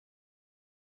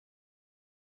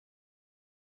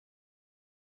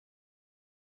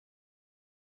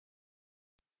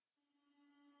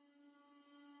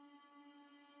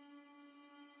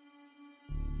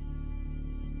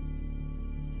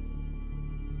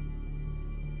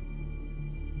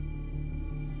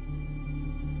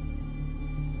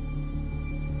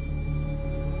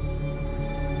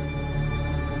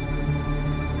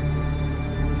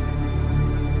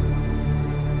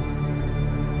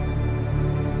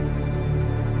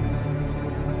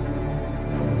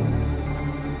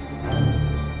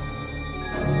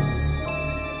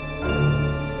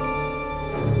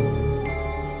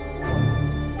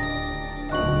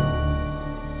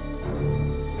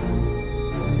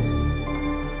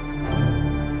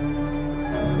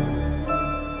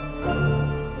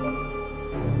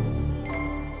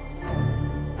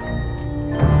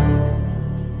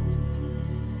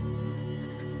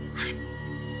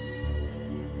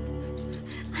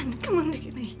Come on, look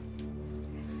at me.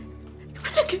 Come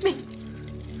on, look at me.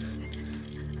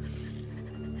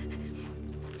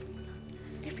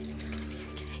 Everything's gonna be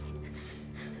okay.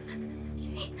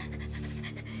 Okay?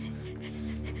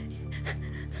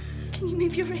 Can you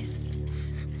move your wrists?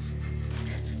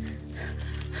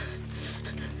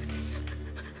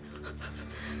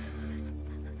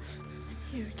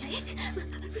 I'm here, okay? I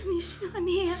promise you, I'm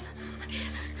here. I'm here.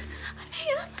 I'm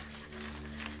here.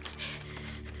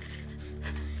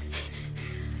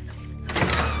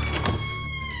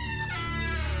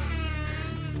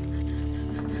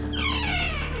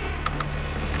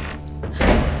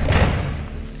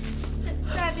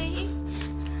 Daddy.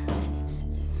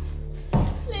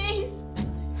 Please.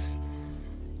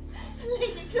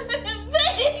 Please, I'm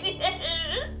begging you.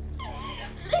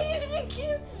 Please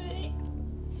forgive me.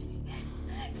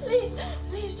 Please,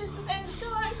 please just let's go.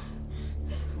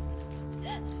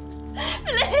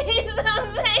 Please, I'm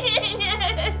begging you.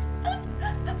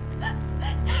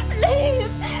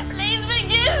 Please, please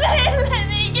forgive me and let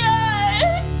me go.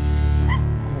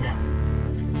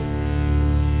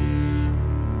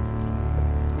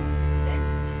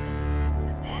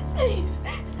 Please.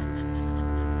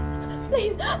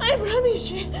 Please, I promise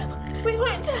you, we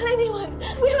won't tell anyone.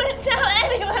 We won't tell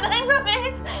anyone, I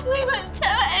promise. We won't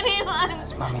tell anyone.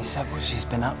 Has Mummy said what she's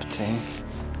been up to?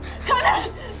 Connor!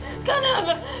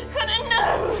 Connor! Connor,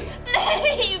 no!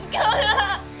 Please,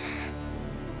 Connor!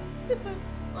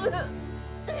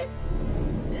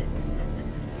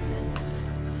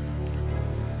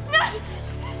 No!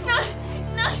 No!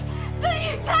 No! Don't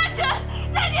you touch her!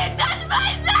 Don't you touch my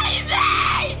baby!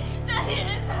 Don't you...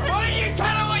 Why don't you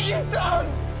tell her what you've done?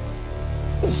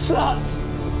 Slut!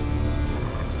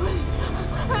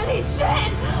 Holy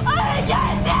shit! I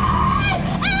can't do it!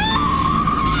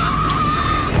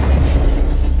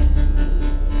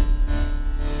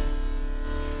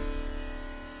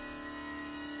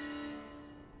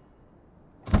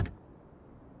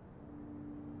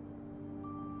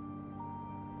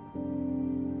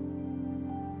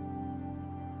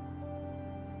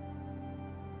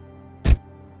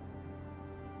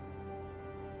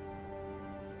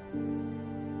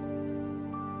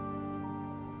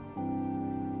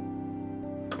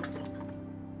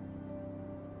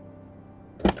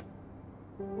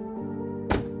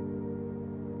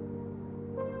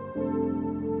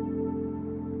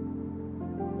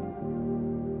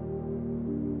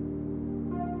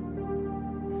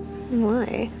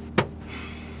 Why?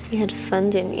 You had fun,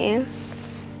 didn't you?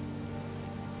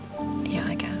 Yeah,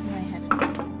 I guess.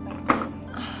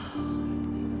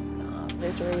 Stop.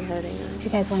 This is really hurting her. Do you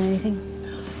guys want anything?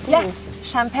 Yes,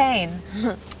 champagne.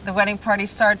 The wedding party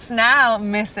starts now,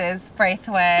 Mrs.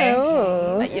 Braithwaite.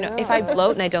 Oh. But, you know, if I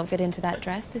bloat and I don't fit into that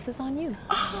dress, this is on you.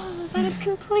 Oh, that is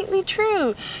completely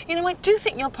true. You know, I do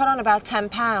think you'll put on about 10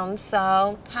 pounds,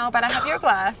 so how about I have your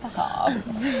glass?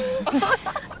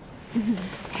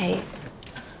 Hey,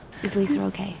 is Lisa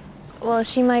okay? Well,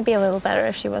 she might be a little better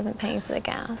if she wasn't paying for the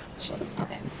gas.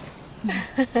 Okay.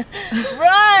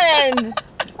 Run!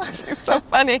 She's so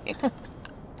funny.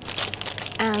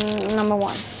 And number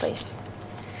one, please.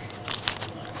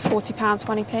 £40,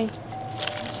 20p.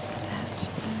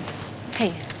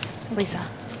 Hey, Lisa.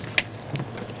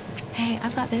 Hey,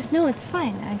 I've got this. No, it's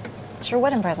fine. It's your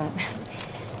wedding present.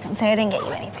 Don't say I didn't get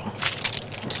you anything.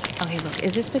 Okay, look,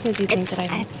 is this because you think that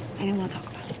I didn't want to talk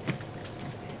about it.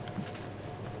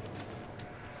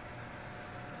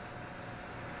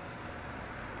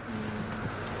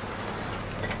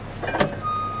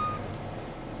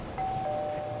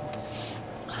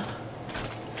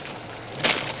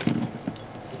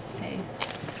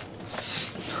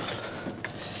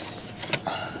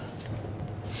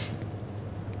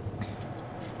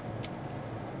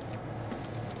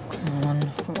 Come on.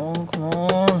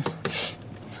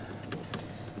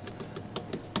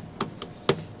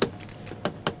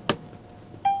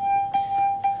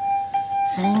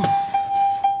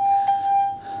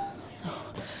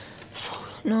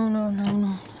 No.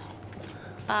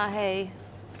 Hey,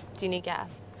 do you need gas?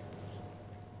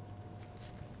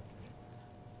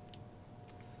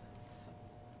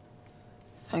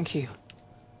 Thank you.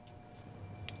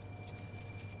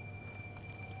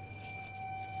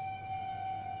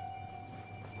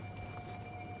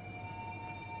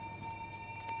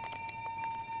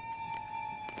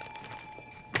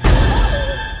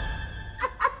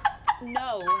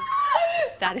 No,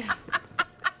 that is...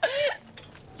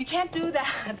 You can't do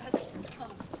that. That's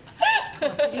wrong.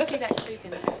 Look, did you see that creep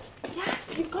in there?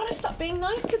 Yes, you've got to stop being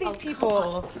nice to these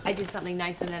people. I did something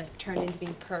nice and then it turned into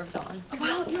being perved on.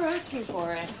 Well, you're asking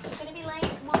for it. I'm gonna be late,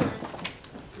 come on.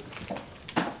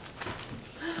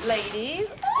 Ladies.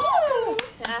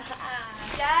 Yeah.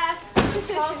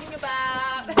 talking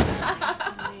about.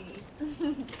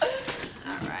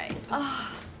 All right.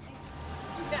 Oh.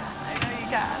 Yeah, I know you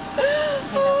can.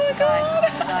 Oh my God.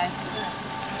 That's the guy.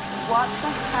 What the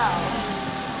hell?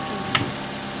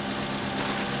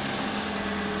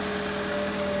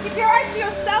 Keep your eyes to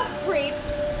yourself, creep.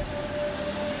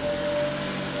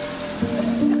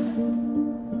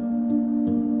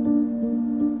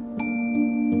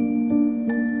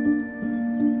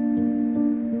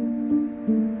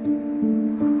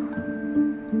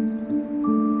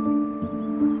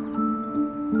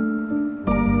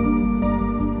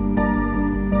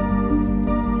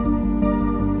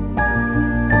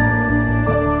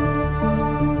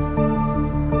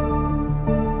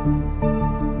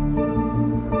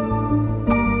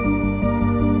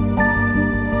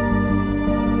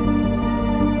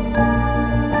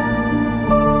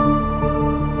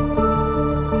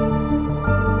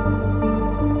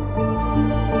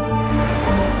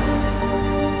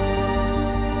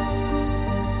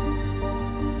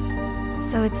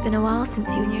 So it's been a while since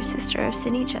you and your sister have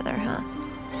seen each other, huh?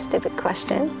 Stupid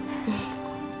question.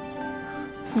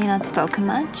 You not spoken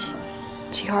much?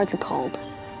 She hardly called.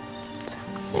 So.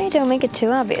 Hey, don't make it too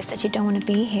obvious that you don't want to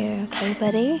be here, okay,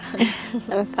 buddy?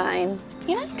 I'm fine.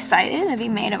 You're not excited to be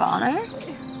maid of honor?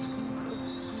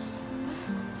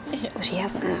 Well, she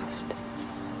hasn't asked.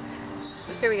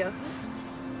 Here we go.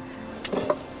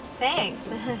 Thanks.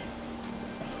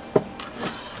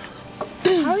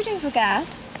 How are we doing for gas?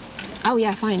 Oh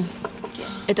yeah, fine.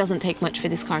 It doesn't take much for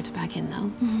this car to pack in,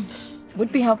 though.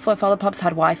 Would be helpful if all the pubs had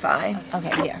Wi-Fi.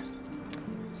 Okay, here.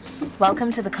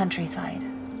 Welcome to the countryside.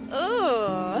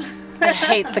 Ooh. I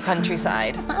hate the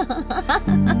countryside.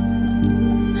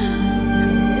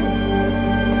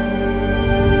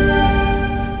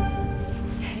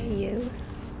 Hey, you.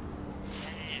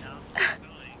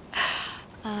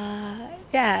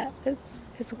 Yeah,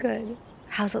 it's good.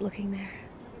 How's it looking there?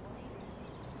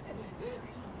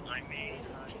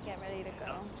 Should get ready to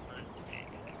go.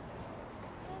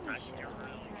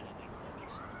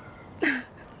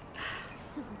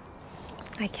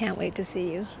 I can't wait to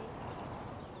see you.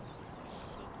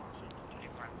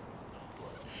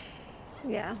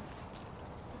 Yeah.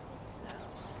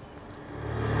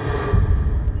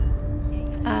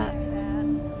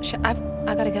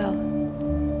 I gotta go.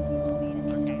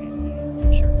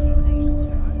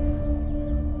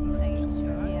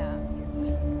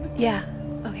 Yeah,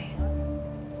 okay.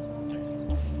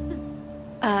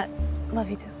 Love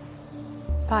you too.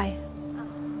 Bye.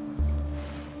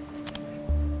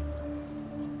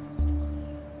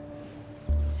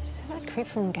 Is that creep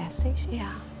from the gas station?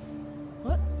 Yeah.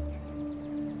 What?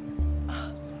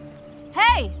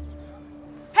 Hey!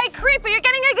 Hey, creeper, you're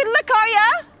getting a good look, are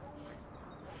ya?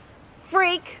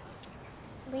 Freak.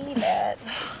 Leave it.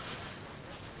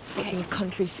 Okay,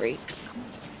 country freaks.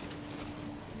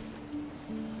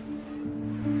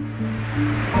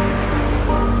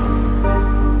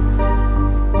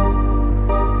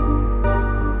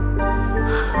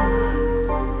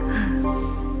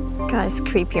 God, it's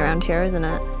creepy around here, isn't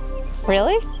it?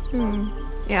 Really?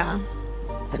 Yeah.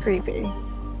 It's creepy.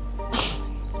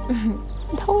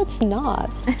 No, it's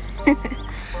not.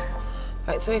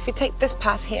 Right, so if you take this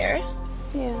path here,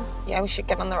 Yeah. we should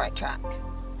get on the right track.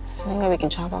 So maybe we can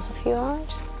chop off a few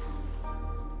hours?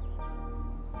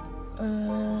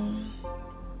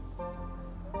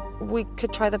 We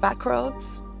could try the back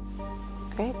roads.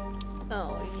 Great.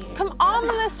 Oh, yeah. Come on,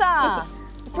 Melissa!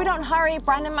 If we don't hurry,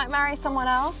 Brandon might marry someone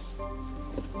else.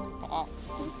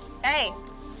 Hey!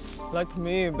 Like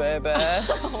me, baby.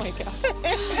 Oh my God.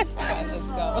 Alright, let's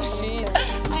go. She's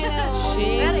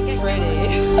She's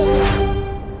pretty.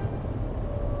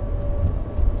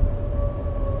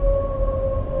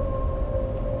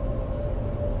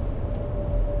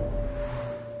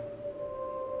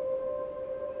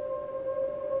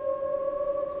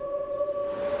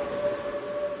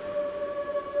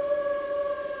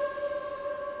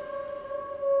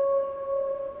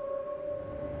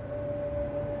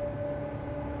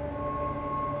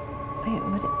 Wait,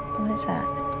 what is that?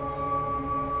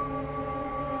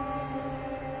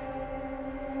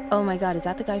 Oh my God, is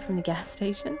that the guy from the gas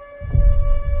station?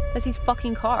 That's his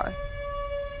fucking car.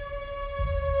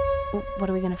 What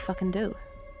are we gonna fucking do?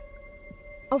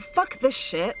 Oh, fuck this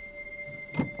shit.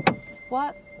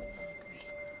 What?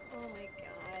 Oh my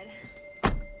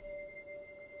God.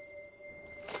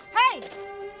 Hey!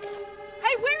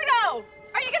 Hey, weirdo!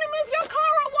 Are you gonna move your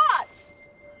car or what?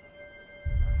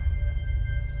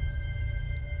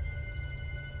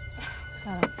 So,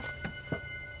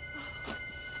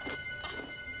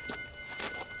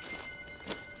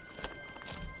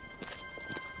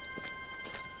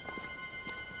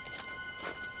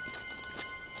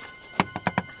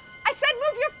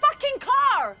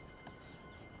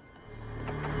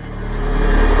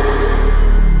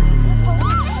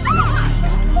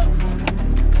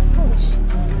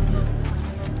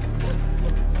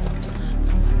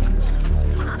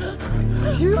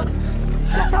 you.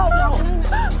 Get out now.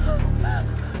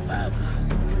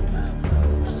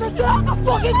 Get out the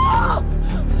fucking car!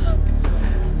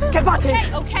 Get back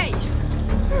in. Okay.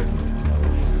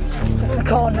 Get in the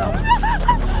car now.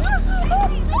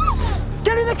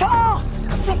 Get in the car!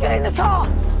 I said get in the car!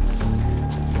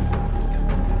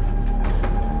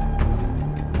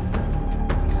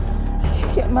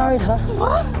 You get married, huh?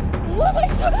 What? What am I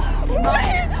doing?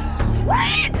 What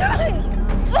are you doing?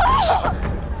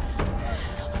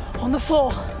 On the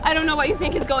floor. I don't know what you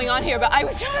think is going on here, but I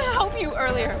was trying to help you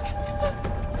earlier.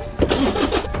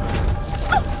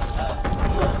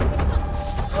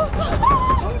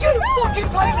 Don't you fucking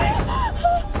play me!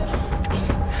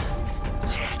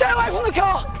 Stay away from the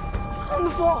car! On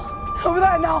the floor. Over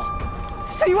there now.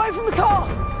 Stay away from the car!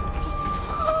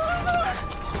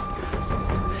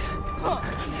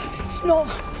 It's not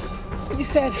what you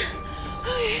said.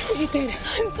 It's what you did.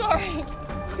 I'm sorry.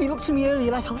 You looked at me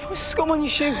earlier like I was scum on your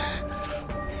shoe.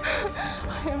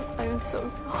 I'm so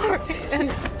sorry. And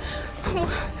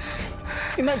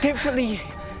if you meant differently,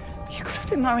 you could have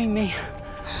been marrying me.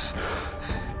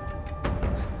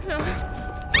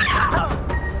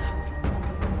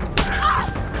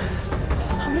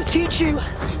 I'm gonna teach you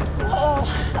all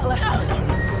a lesson.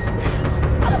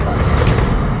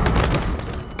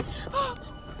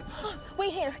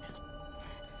 Wait here.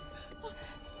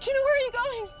 Gina, where are you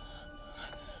going?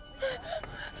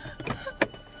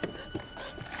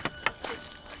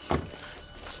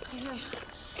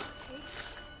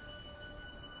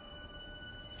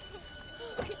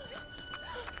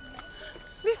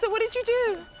 Lisa, what did you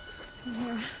do?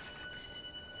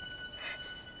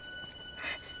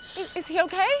 Is he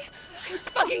okay? I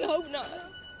fucking hope not.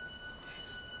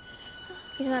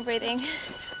 He's not breathing.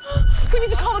 We need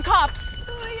to call the cops.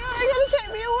 Oh my God, they're gonna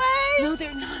take me away. No,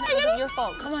 they're not. It wasn't your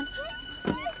fault. Come on.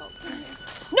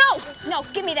 No,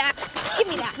 give me that. Give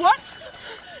me that. What?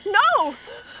 No!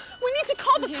 We need to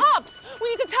call the cops. We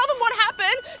need to tell them what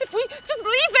happened. If we just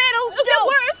leave it, it'll get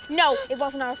worse. No, it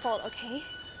wasn't our fault, okay?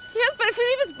 Yes, but if we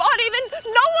leave his body, then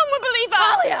no one will believe us.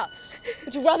 Talia!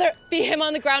 Would you rather be him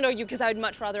on the ground or you? Because I would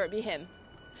much rather it be him.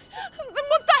 Then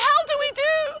what the hell do we do?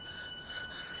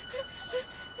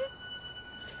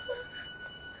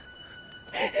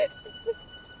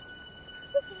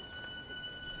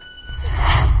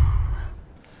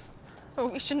 Oh,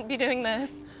 we shouldn't be doing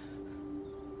this.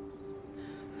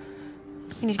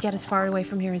 We need to get as far away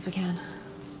from here as we can.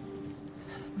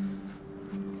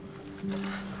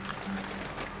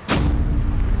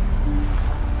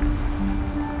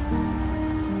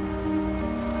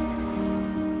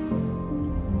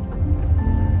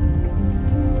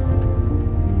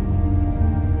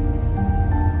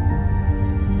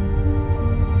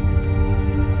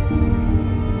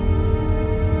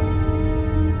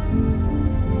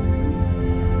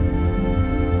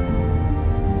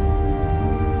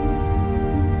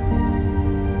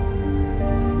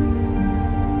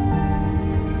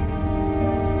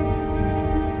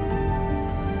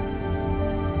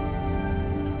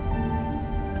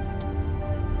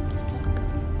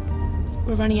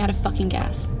 We're running out of fucking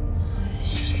gas.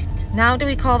 Shit. Now do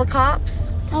we call the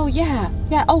cops? Oh, yeah.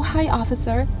 Yeah. Oh, hi,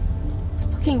 officer.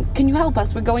 Fucking, can you help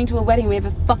us? We're going to a wedding. We have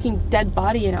a fucking dead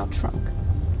body in our trunk.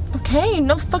 Okay,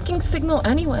 no fucking signal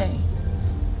anyway.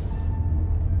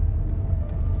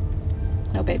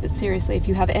 No, babe, but seriously, if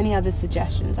you have any other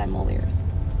suggestions, I'm all ears.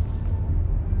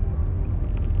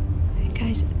 Hey,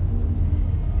 guys,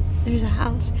 there's a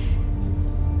house.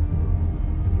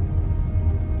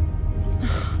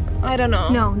 I don't know.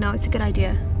 No, it's a good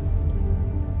idea.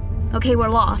 Okay, we're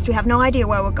lost. We have no idea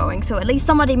where we're going, so at least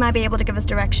somebody might be able to give us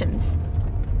directions.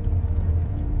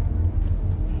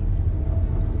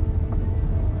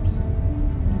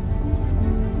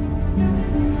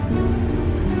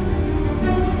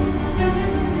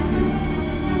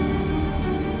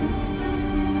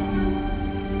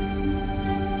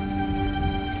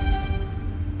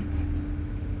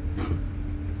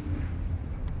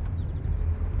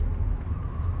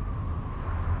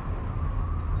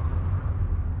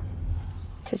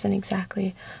 This isn't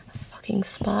exactly a fucking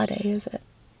spa day, is it?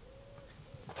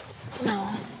 No.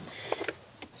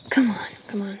 Come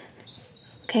on.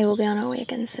 Okay, we'll be on our way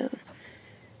again soon.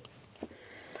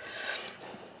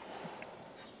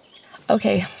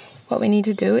 Okay, what we need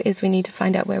to do is we need to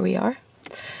find out where we are.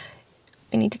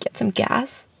 We need to get some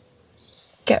gas.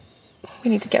 We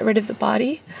need to get rid of the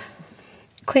body,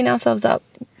 clean ourselves up,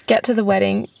 get to the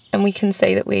wedding, and we can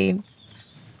say that we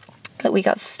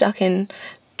got stuck in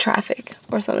traffic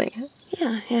or something.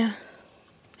 Yeah.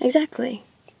 Exactly.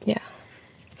 Yeah.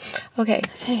 Okay.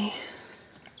 Okay.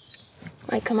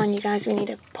 Right, come on, you guys. We need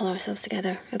to pull ourselves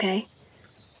together, okay?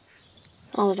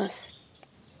 All of us.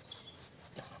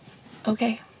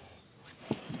 Okay.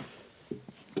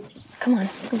 Come on,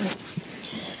 come on.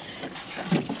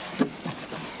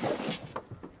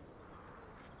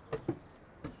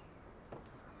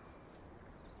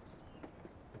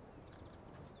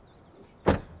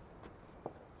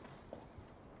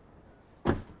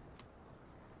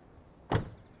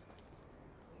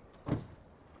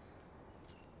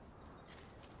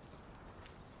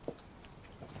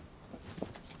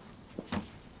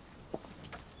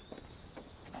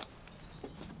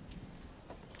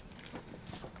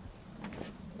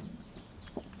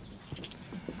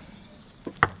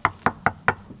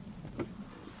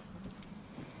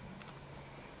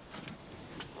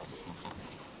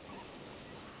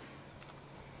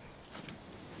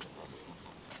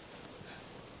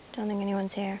 Don't think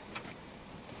anyone's here.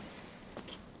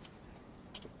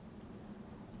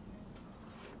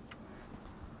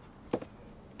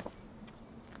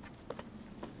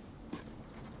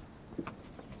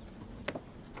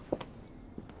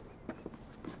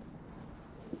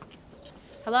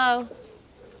 Hello?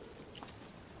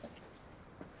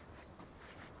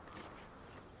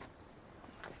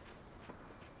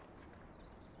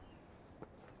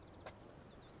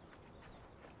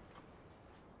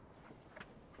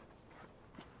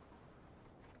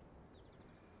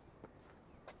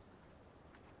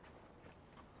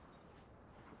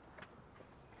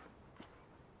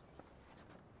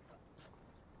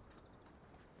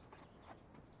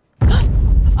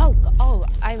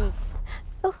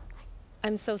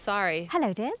 I'm so sorry.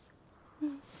 Hello, dears.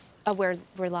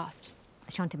 We're lost.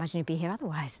 I shan't imagine you'd be here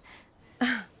otherwise.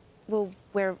 Well,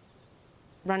 we're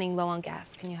running low on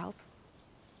gas. Can you help?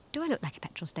 Do I look like a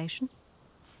petrol station?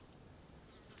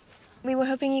 We were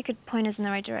hoping you could point us in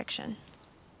the right direction.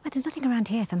 Well, there's nothing around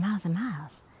here for miles and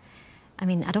miles. I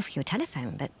mean, I'd offer you a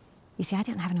telephone, but you see, I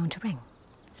don't have anyone to ring.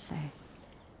 So...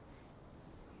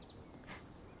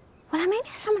 Well, I may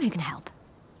know someone who can help.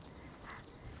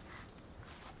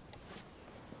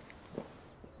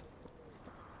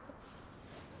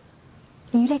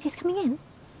 Are you ladies coming in?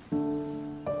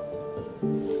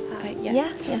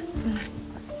 Yeah. Yeah.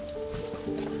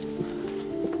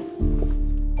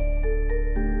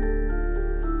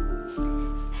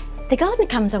 The gardener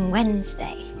comes on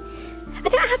Wednesday. I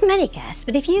don't have many guests,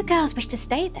 but if you girls wish to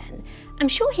stay then, I'm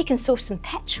sure he can source some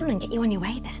petrol and get you on your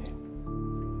way then.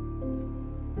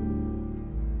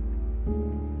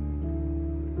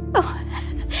 Oh,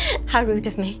 how rude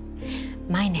of me.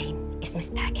 My name is Miss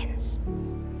Perkins.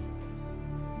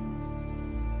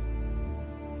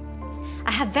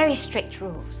 I have very strict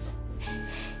rules.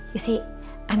 You see,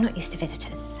 I'm not used to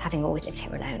visitors, having always lived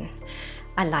here alone.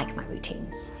 I like my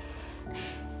routines.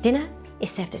 Dinner is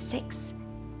served at 6,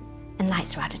 and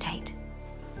lights are out at 8.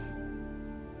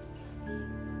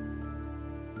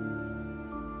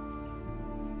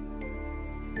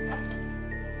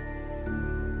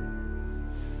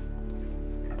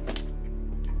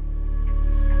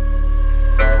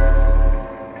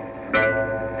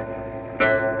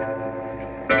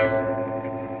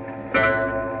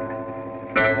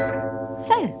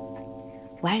 So,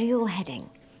 where are you all heading?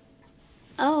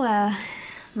 Oh,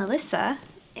 Melissa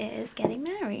is getting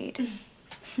married.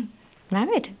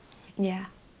 Married? Yeah.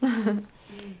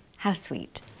 How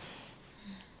sweet.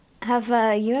 Have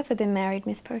you ever been married,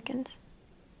 Miss Perkins?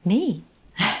 Me?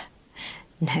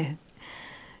 No.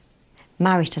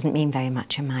 Marriage doesn't mean very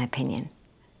much in my opinion.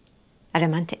 A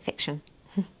romantic fiction.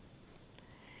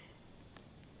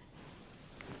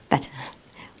 But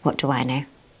what do I know?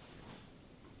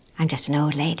 I'm just an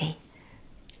old lady,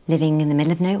 living in the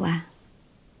middle of nowhere.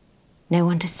 No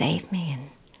one to save me and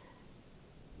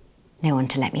no one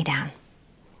to let me down.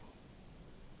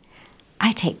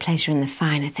 I take pleasure in the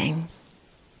finer things.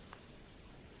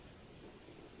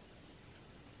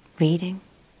 Reading,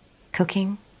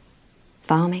 cooking,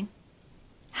 farming,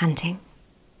 hunting.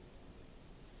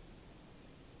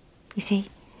 You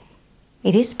see,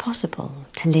 it is possible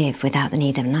to live without the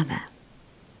need of another.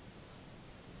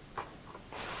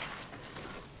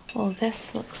 Well,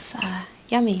 this looks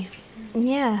yummy.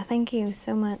 Yeah, thank you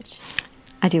so much.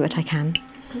 I do what I can.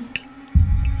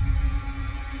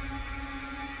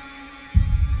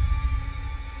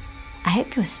 I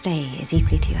hope your stay is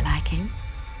equally to your liking.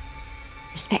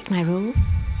 Respect my rules,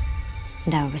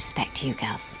 and I will respect you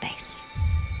girls' space.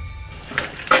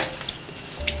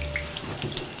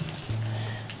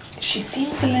 She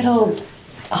seems a little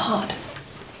odd.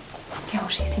 Yeah, well,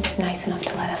 she seems nice enough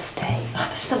to let us stay.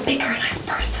 She's a bigger, nice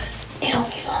person. It'll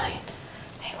be fine.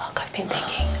 Hey, look, I've been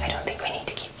thinking. I don't think we need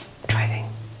to keep driving.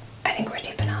 I think we're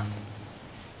deep enough.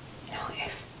 You know,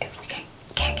 if we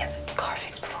can't get the car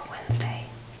fixed before Wednesday,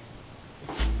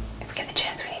 if we get the chance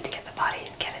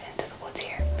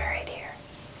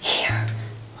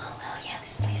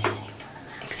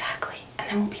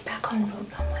Scotland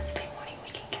Road come Wednesday morning.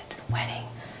 We can get to the wedding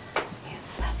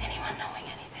without anyone knowing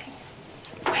anything.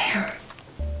 Where?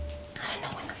 I don't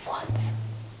know, in the woods.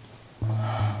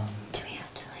 Do we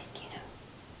have to, like, you know,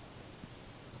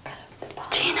 cut up the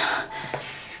body? Gina! What the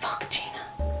fuck, Gina?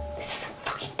 This isn't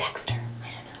fucking Dexter. I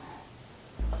don't know.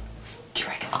 Do you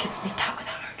reckon we could sneak out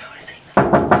without her noticing?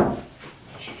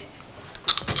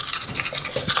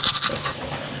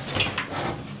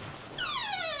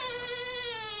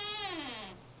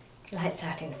 Lights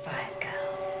out in 5,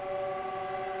 girls.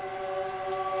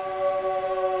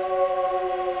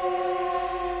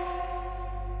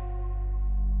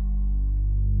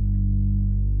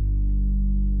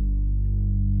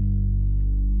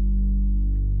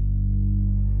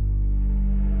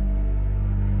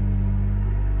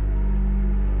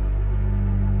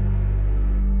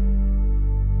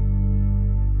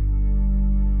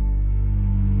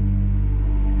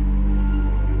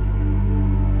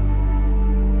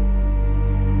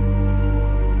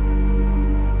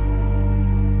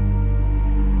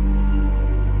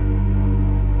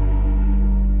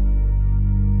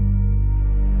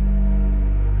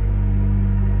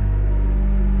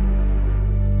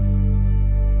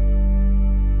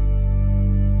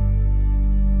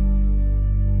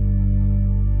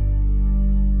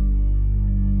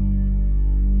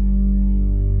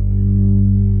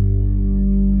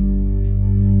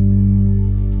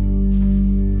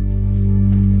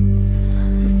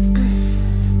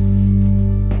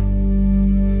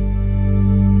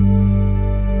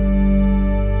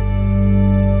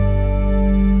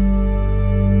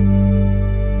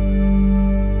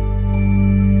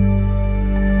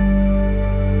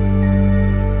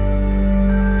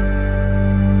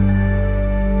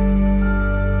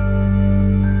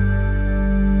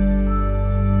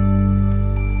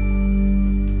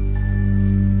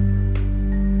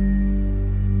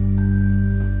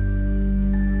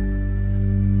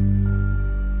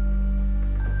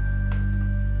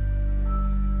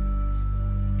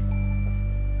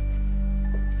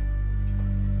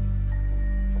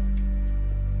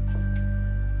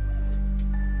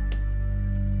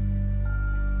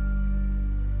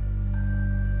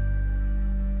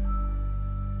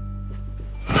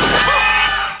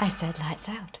 I said lights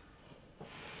out.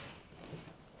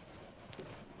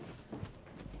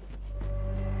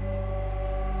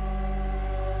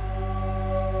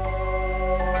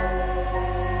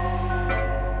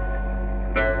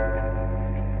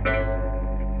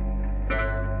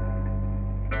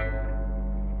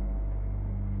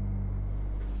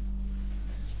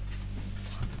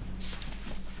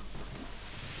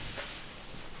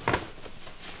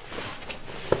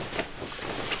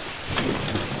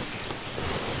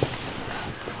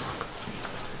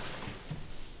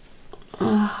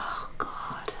 Oh,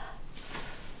 God.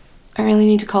 I really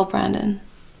need to call Brandon.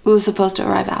 We were supposed to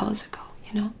arrive hours ago,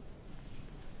 you know?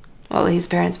 What will his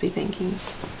parents be thinking?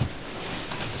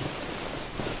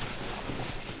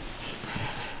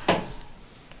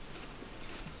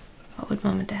 What would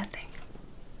Mom and Dad think?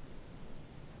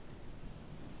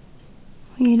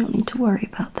 Well, you don't need to worry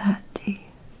about that, do you?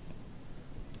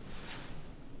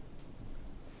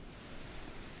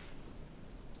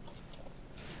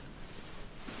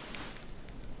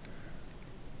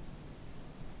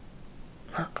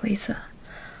 Look, Lisa,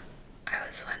 I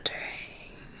was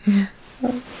wondering. I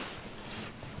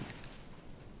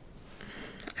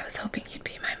was hoping you'd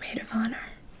be my maid of honor.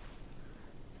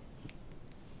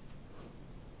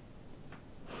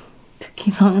 Took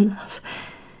you long enough.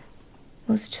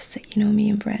 Well, it's just that you know me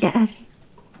and Brett. Yeah.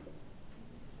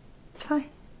 It's fine.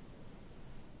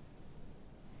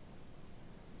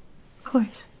 Of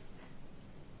course.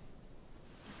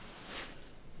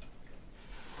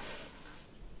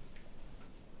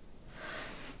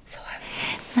 So I was...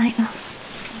 Night, Mom.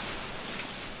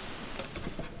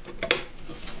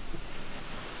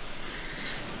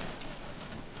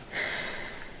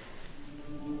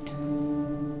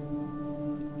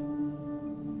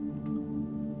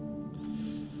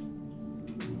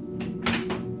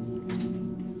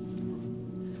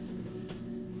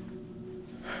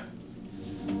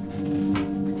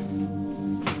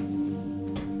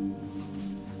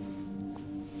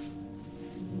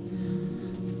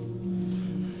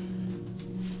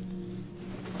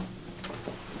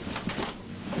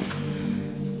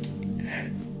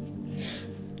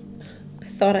 I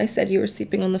thought I said you were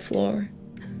sleeping on the floor.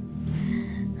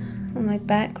 Well, my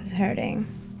back was hurting.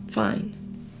 Fine.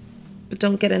 But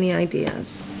don't get any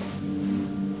ideas.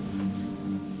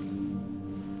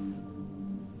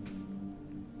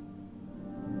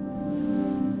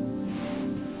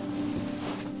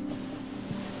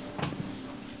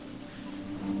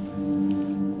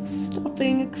 Stop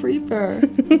being a creeper.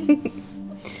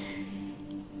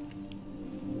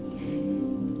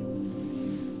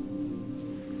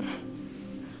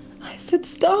 I said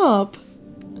stop.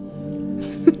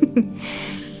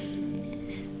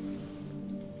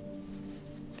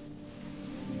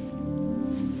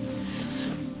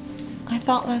 I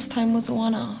thought last time was a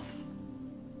one-off.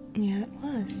 Yeah, it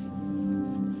was.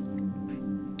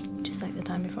 Just like the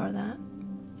time before that.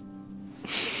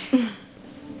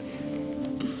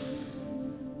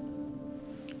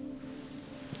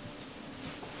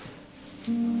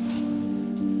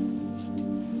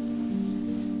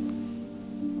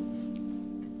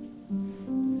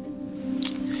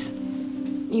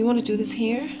 You want to do this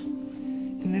here?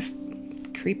 In this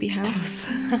creepy house?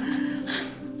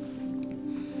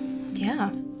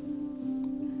 Yeah.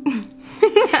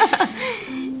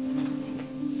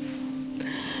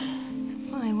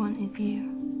 I wanted you.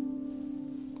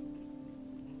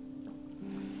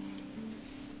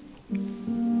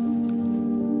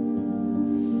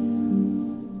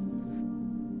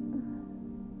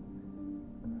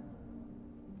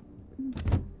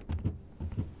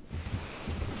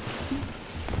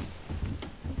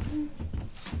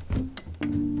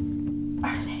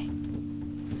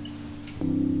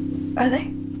 Are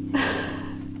they?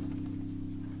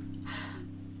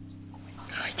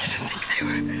 I didn't think they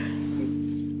were.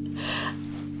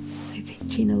 I think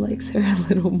Gina likes her a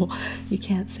little more. You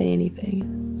can't say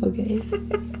anything, okay?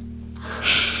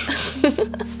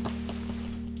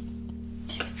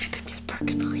 She think Miss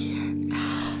Perkins will hear.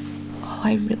 Oh,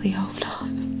 I really hope not.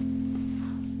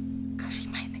 Because she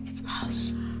might think it's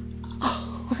us.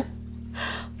 Oh,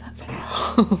 that's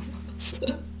gross.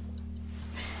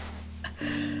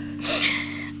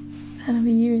 That'll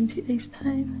be you in 2 days'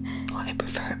 time. Oh, I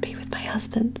prefer to be with my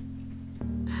husband.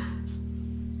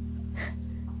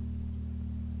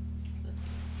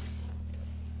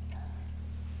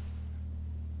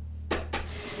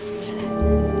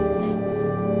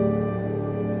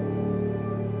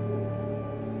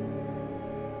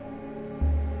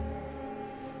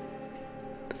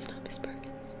 It's not Miss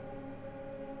Perkins.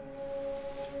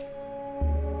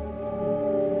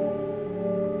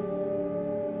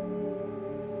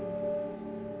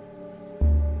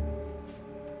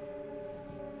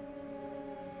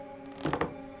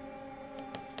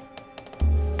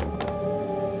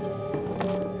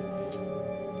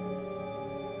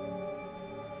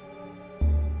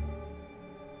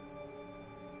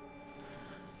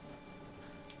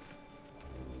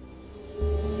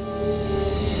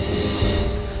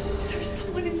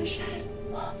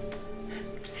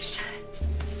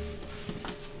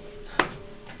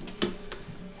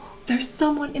 There's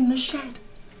someone in the shed.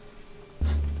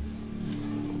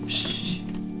 Shh.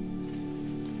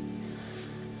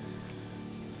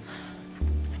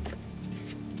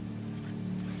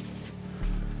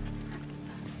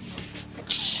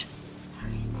 Shh.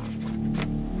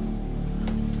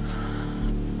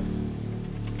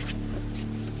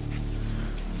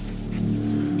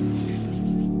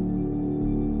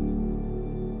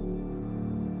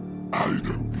 I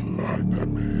don't like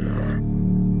them here.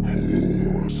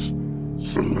 Whores.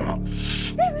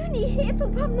 Sluts. They're only here for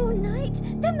one more night,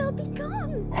 then they'll be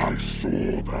gone. I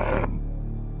saw them.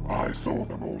 I saw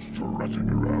them all strutting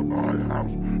around my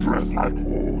house, dressed like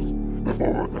whores. The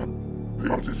four of them. They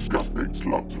are disgusting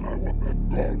sluts and I want them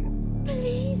gone.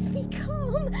 Please be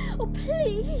calm. Oh,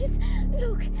 please.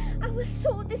 Look, I will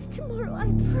sort this tomorrow,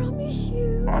 I promise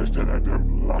you. I said I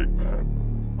don't like them.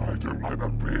 I don't like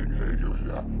them being here.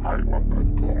 I want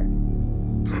them gone.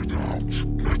 Get out!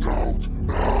 Get out!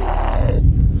 Now!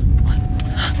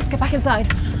 Let's get back inside.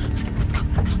 Let's go.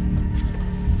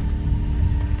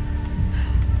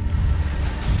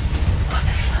 What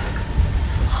the fuck?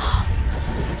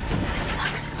 What's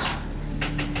fucked?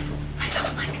 I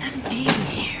don't like them being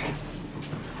here.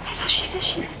 I thought she said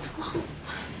she lived alone.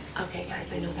 Okay,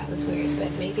 guys, I know that was weird,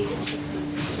 but maybe it's just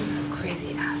some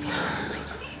crazy ass or something.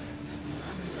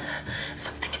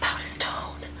 Something about his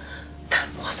tone. That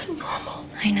wasn't normal.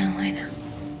 I know.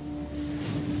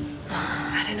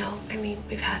 I don't know. I mean,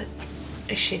 we've had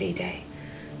a shitty day.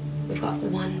 We've got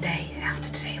one day after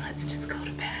today. Let's just go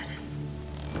to bed.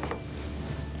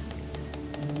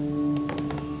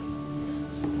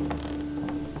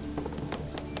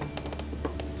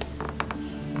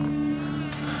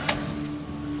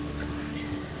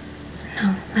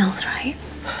 No, Mel's right.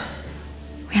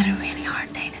 We had a really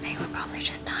hard day today. We're probably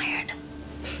just tired.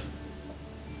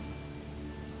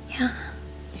 Yeah?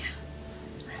 Yeah.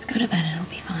 Let's go to bed and it'll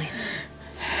be fine.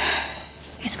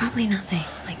 It's probably nothing.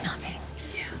 Like nothing.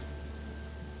 Yeah.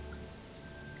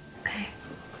 Okay.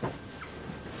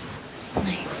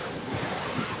 Night.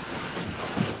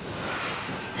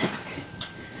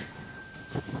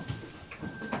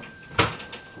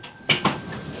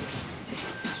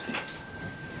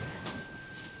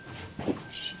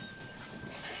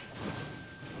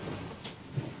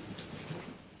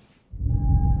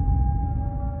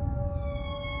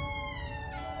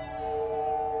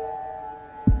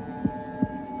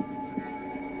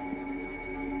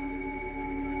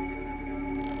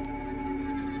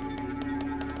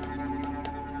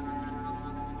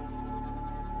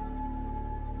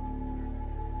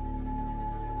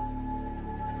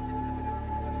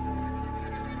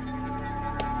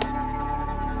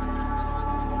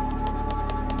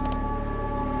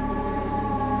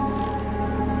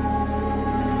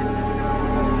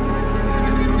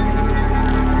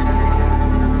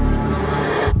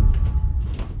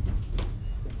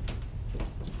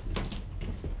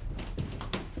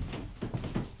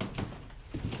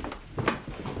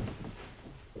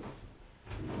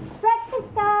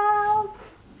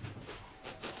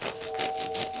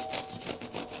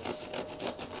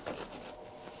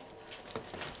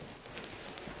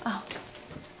 Oh.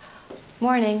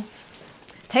 Morning.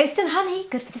 Toast and honey,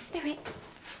 good for the spirit.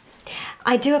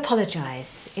 I do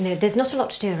apologise. You know, there's not a lot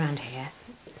to do around here.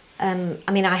 I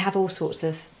mean, I have all sorts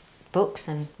of books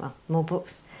and, well, more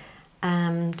books.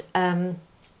 And, well,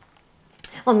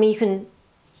 I mean, you can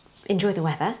enjoy the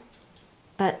weather,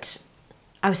 but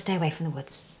I would stay away from the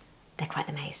woods. They're quite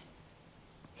the maze.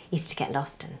 Easy to get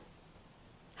lost and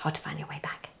hard to find your way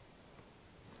back.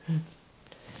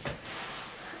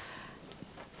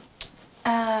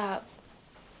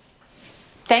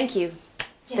 Thank you.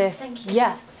 Yes, thank you.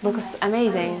 Yeah, So looks nice.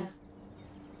 amazing.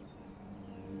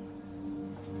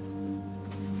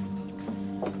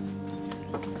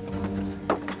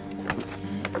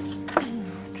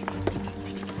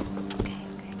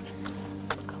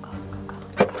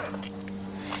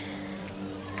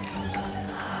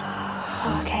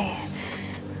 Okay.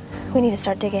 We need to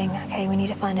start digging, okay? We need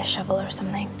to find a shovel or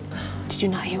something. Did you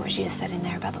not hear what she just said in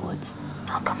there about the woods?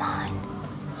 Oh, come on.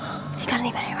 Have you got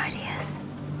any better ideas?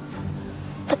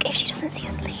 Look, if she doesn't see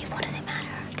us leave, what does it matter?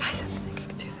 Guys, I don't think I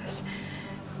can do this.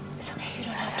 It's okay, you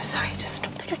don't have to. I'm sorry, I just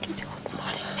don't think I can do all the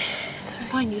body. It's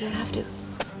fine, you don't have to.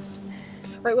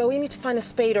 Right, well, we need to find a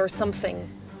spade or something.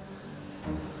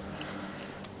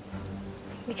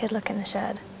 We could look in the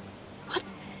shed. What?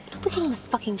 You're not looking in the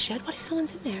fucking shed. What if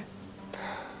someone's in there?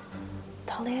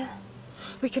 Talia?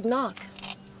 We could knock.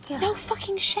 Yeah. No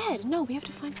fucking shed. No, we have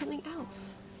to find something else.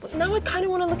 But now I kind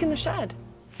of want to look in the shed.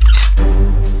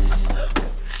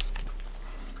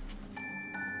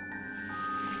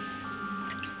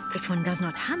 If one does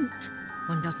not hunt,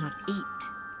 one does not eat.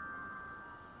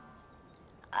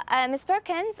 Miss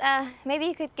Perkins, maybe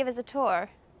you could give us a tour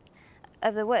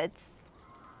of the woods.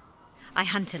 I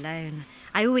hunt alone.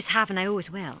 I always have and I always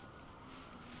will.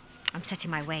 I'm set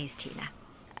in my ways, Tina.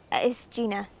 It's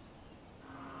Gina.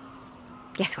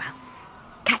 Yes, well,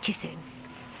 catch you soon.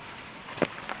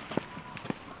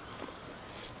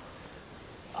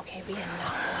 Okay, we are not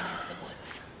going into the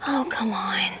woods. Oh, come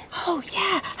on. Oh,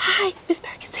 yeah. Hi, Miss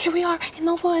Perkins. Here we are in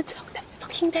the woods. Oh, that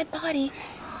fucking dead body.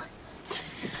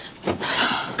 Okay.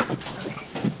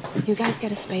 You guys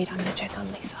get a spade. I'm gonna check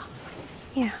on Lisa.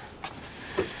 Yeah.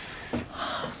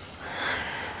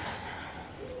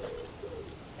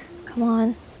 Come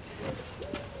on.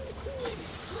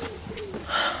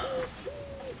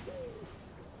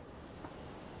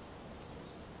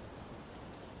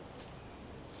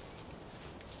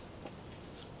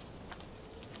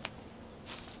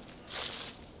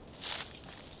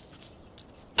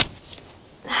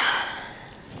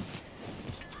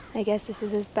 I guess this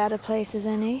is as bad a place as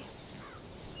any.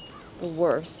 The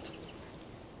worst.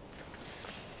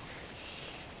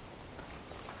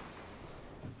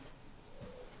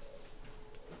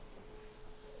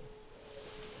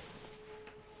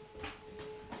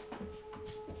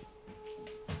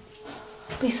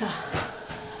 Lisa,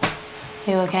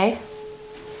 you okay?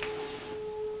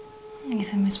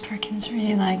 Either Miss Perkins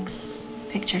really likes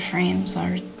picture frames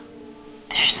or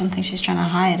there's something she's trying to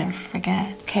hide or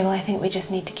forget. Okay, well, I think we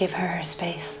just need to give her her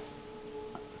space.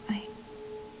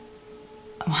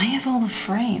 Why have all the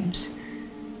frames?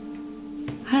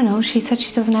 I don't know. She said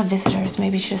she doesn't have visitors.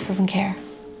 Maybe she just doesn't care.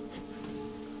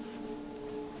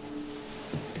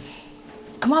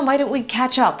 Come on, why don't we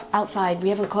catch up outside? We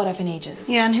haven't caught up in ages.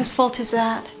 Yeah, and whose fault is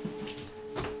that?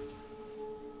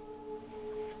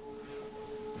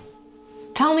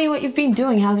 Tell me what you've been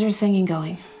doing. How's your singing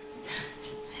going?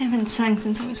 I haven't sang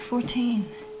since I was 14.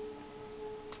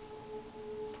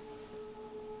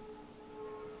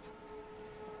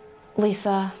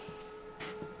 Lisa,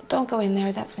 don't go in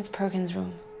there. That's Miss Perkins'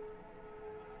 room.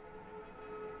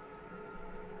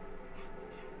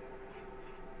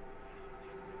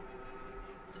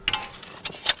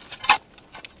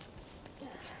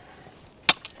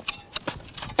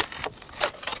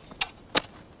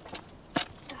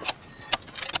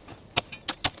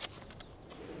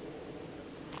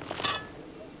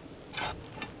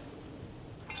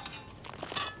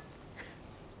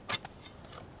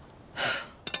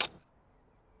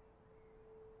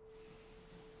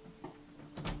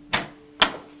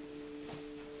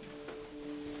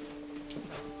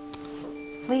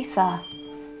 Lisa.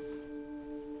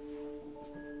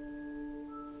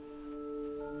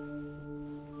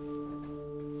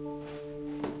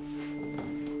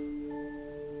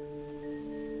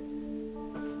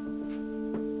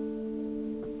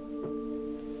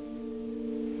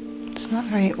 It's not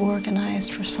very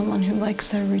organized for someone who likes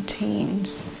their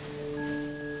routines.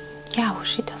 Yeah, well,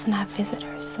 she doesn't have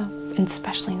visitors, so, and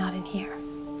especially not in here.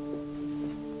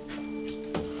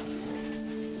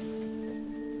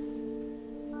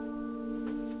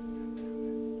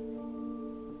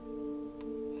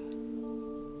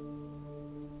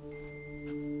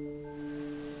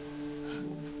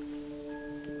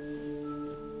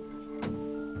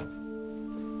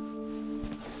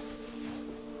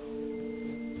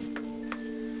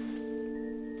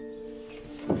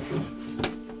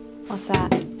 What's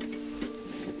that?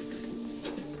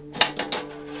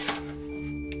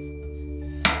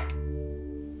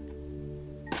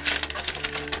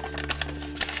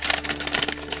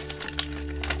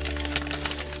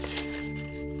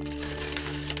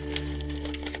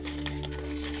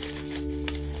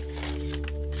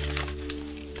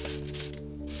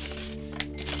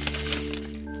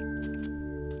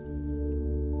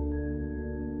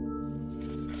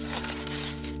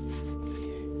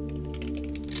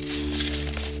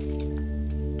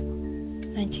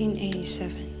 A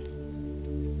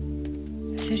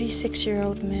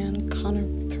 36-year-old man, Connor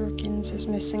Perkins, is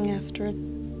missing after a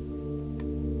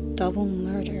double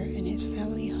murder in his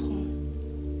family home.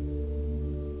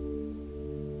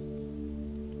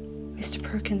 Mr.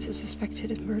 Perkins is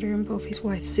suspected of murdering both his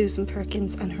wife, Susan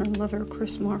Perkins, and her lover,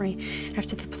 Chris Murray,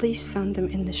 after the police found them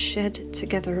in the shed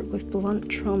together with blunt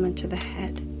trauma to the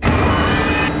head.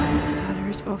 His daughter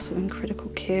is also in critical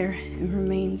care and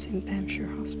remains in Bamshire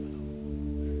Hospital.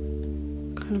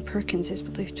 Connor Perkins is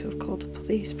believed to have called the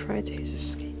police prior to his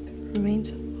escape. It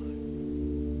remains at large.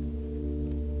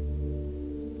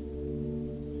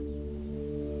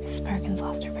 Miss Perkins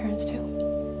lost her parents too.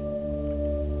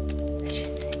 I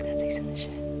just think that's who's in the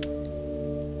shed.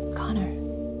 Connor.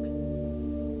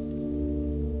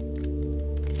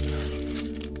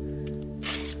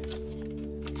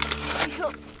 I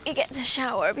hope you get to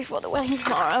shower before the wedding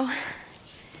tomorrow.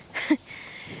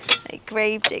 Like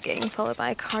grave digging followed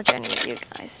by a car journey with you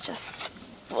guys. Just,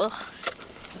 ugh.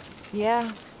 Yeah.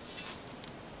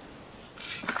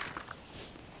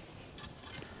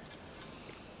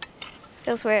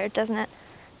 Feels weird, doesn't it?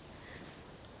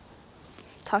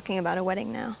 Talking about a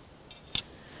wedding now.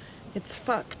 It's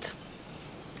fucked.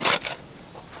 Guess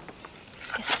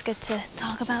it's good to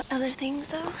talk about other things,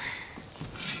 though.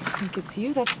 I think it's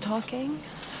you that's talking.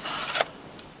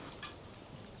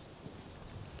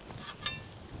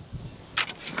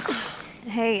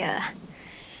 Hey,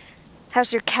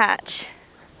 how's your catch?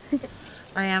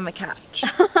 I am a catch.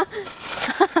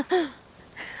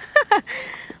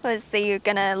 What, so you're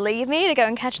gonna leave me to go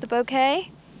and catch the bouquet?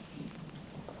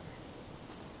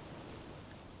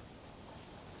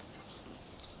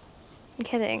 I'm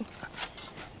kidding.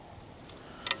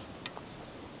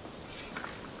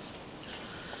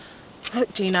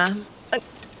 Look, Gina,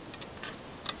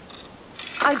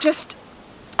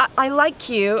 I like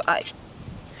you.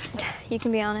 You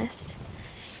can be honest.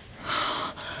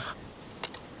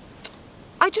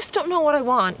 I just don't know what I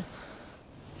want.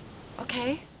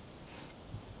 Okay?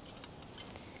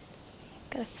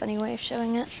 Got a funny way of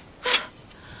showing it.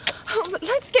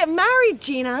 Let's get married,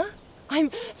 Gina.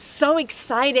 I'm so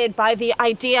excited by the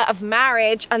idea of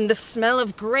marriage and the smell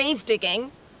of grave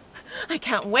digging. I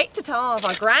can't wait to tell all of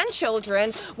our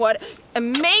grandchildren what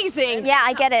amazing... Yeah,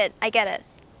 I get it. I get it.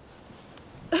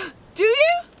 Do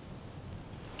you?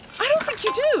 I don't think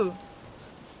you do.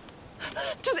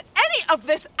 Does any of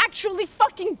this actually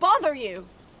fucking bother you?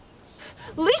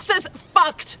 Lisa's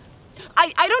fucked.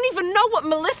 I don't even know what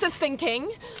Melissa's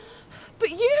thinking.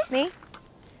 But you... Me?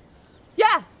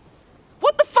 Yeah.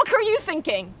 What the fuck are you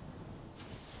thinking?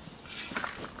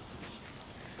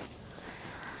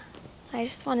 I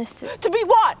just want us to... To be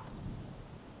what?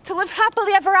 To live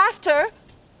happily ever after?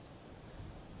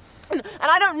 And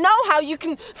I don't know how you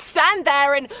can stand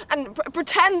there and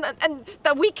pretend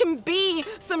that we can be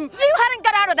some... You hadn't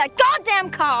got out of that goddamn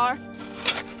car!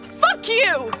 Fuck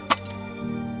you!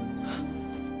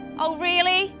 Oh,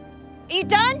 really? Are you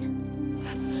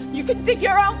done? You can dig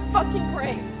your own fucking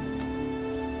grave.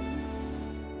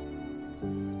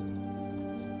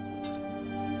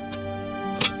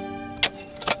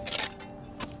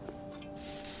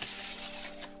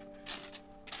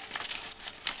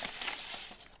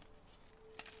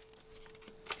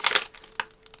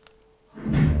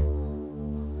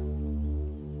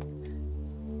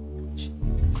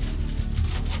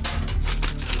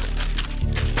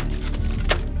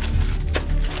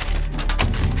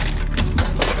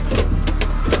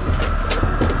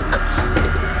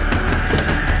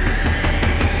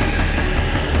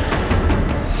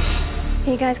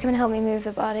 You guys come and help me move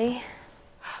the body.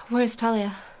 Where's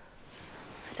Talia?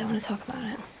 I don't want to talk about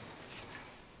it.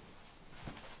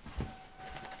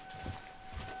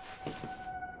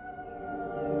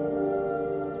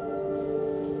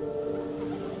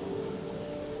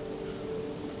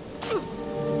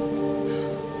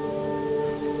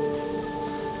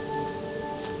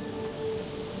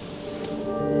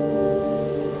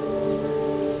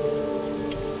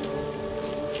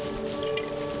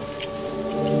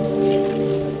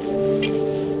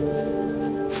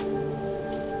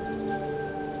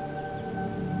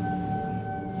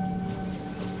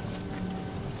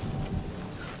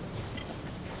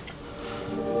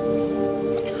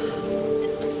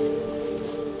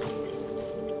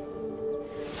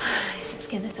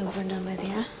 over and done with,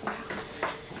 yeah?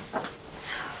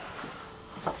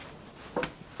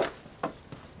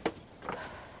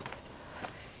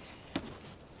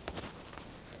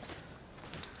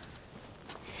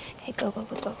 Hey, go,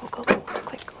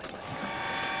 quick.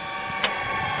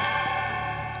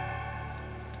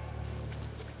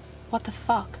 What the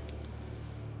fuck?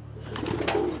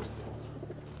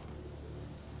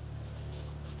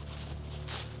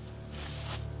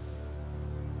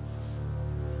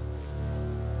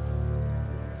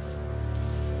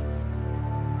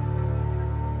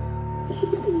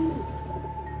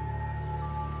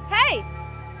 Hey!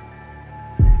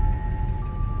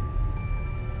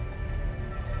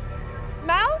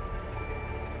 Mel?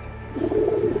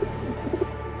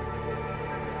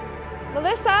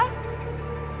 Melissa?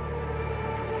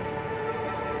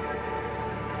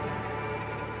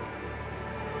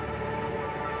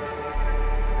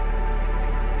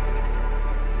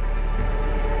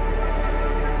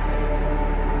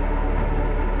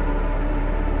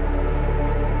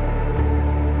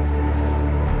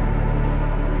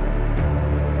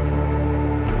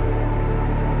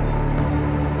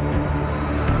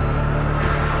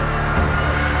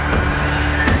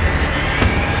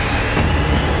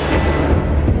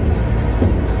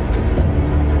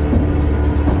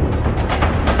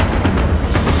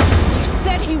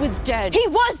 Dead. He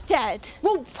was dead!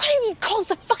 Well, what if he calls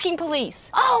the fucking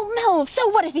police? Oh, Mel, so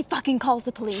what if he fucking calls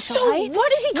the police, So alright?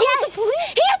 what if he calls the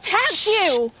police? He attacked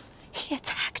you! He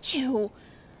attacked you!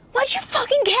 Why'd you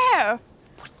fucking care?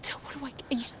 What do I...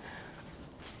 Are you,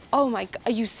 oh my God,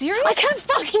 are you serious? I can't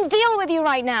fucking deal with you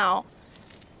right now.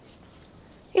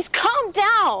 Just calm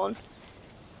down.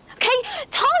 Okay?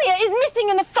 Talia is missing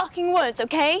in the fucking woods,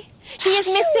 okay? She is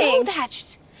missing. You know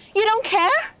that. You don't care?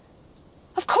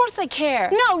 Of course I care.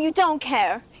 No, you don't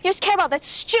care. You just care about that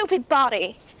stupid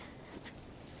body.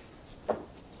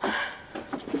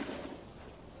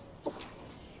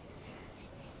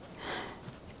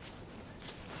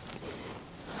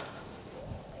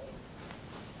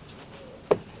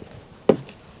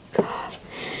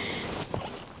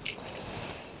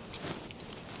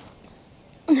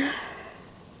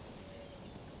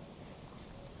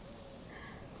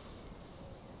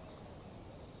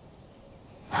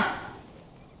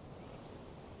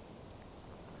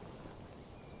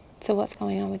 So what's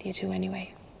going on with you two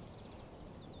anyway?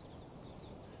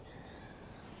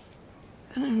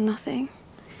 Nothing.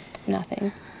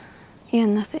 Nothing. Yeah,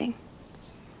 nothing.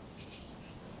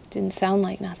 Didn't sound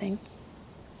like nothing.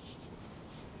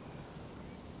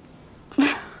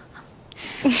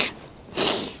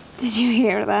 Did you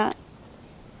hear that?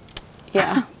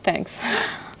 Yeah, thanks.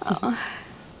 Oh.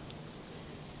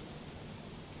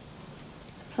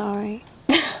 Sorry.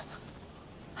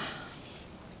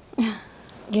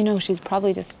 You know, she's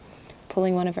probably just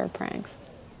pulling one of her pranks.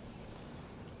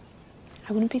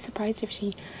 I wouldn't be surprised if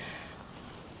she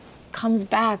comes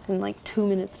back in like 2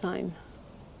 minutes' time.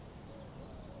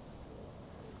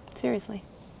 Seriously.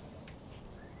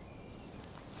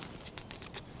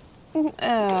 Oh,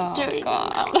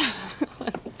 God.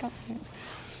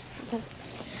 We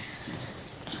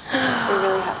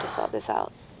really have to sort this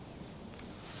out.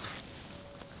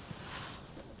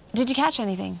 Did you catch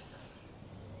anything?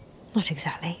 Not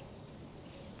exactly.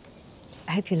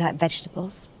 I hope you like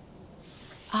vegetables.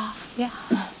 Yeah.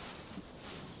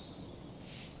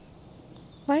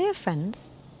 Where are your friends?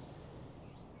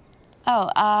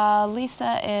 Oh,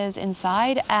 Lisa is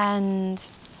inside and,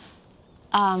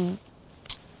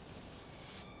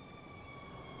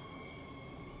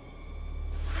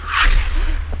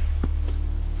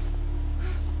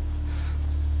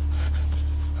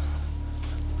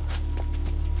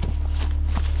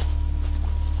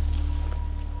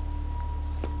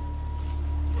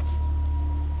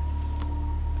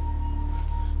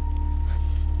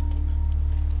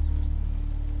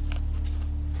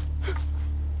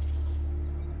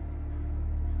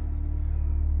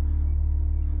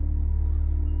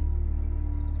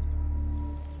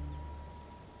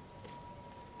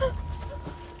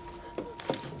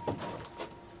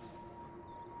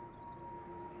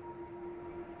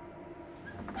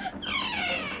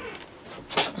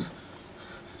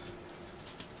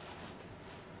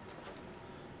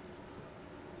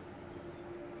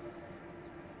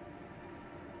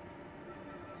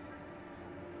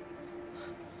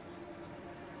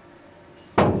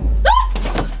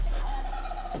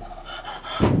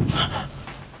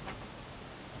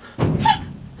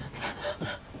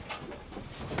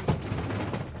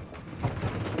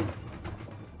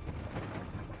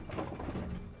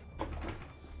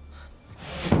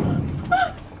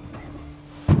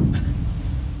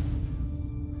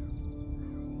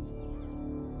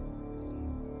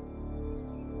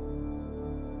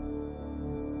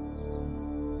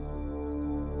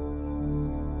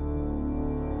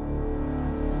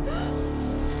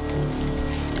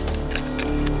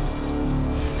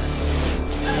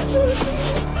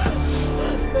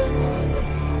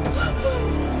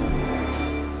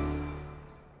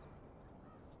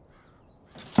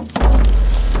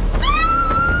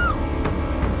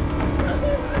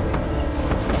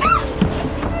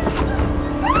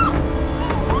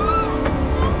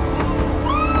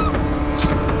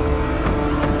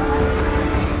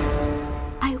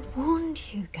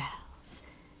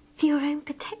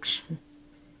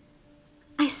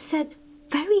 said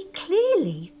very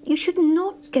clearly you should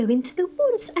not go into the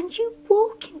woods, and you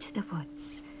walk into the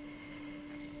woods.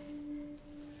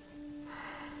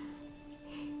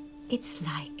 It's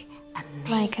like a maze.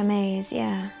 Like a maze,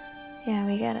 yeah. Yeah,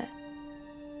 we get it.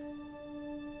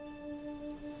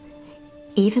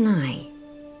 Even I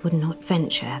would not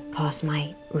venture past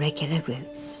my regular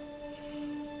routes.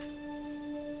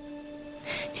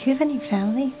 Do you have any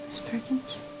family, Miss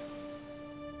Perkins?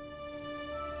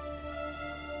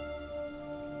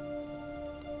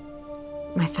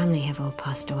 My family have all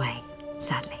passed away,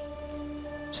 sadly.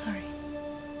 Sorry.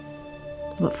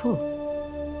 What for?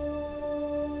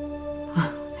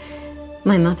 Well,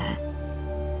 my mother,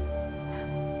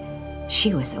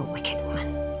 she was a wicked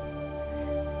woman.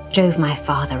 Drove my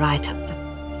father right up the...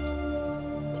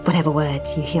 whatever word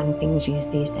you young things use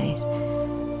these days.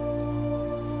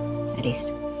 At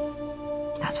least,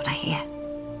 that's what I hear.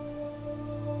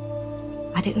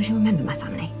 I don't really remember my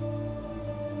family.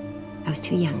 I was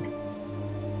too young.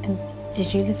 And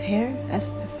did you live here as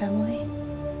a family?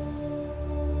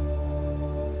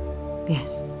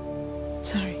 Yes.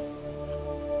 Sorry.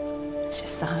 It's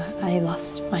just I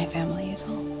lost my family is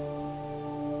all.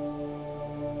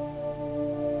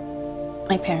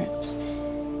 My parents.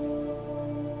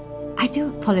 I do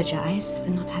apologise for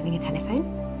not having a telephone.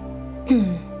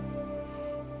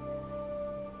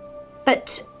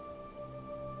 But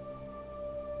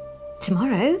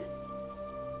tomorrow,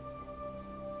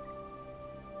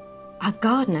 our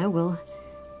gardener will,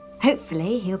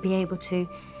 hopefully, he'll be able to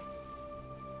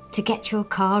get your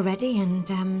car ready and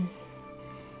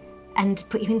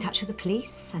put you in touch with the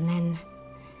police, and then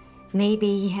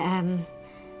maybe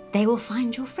they will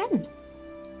find your friend.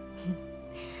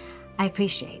 I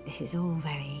appreciate this is all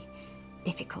very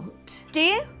difficult. Do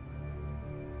you?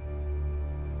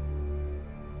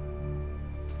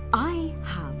 I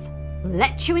have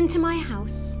let you into my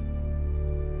house.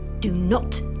 Do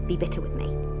not be bitter with me.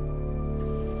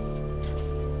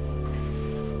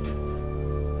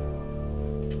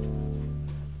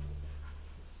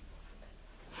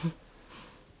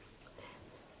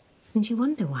 And you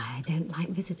wonder why I don't like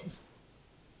visitors.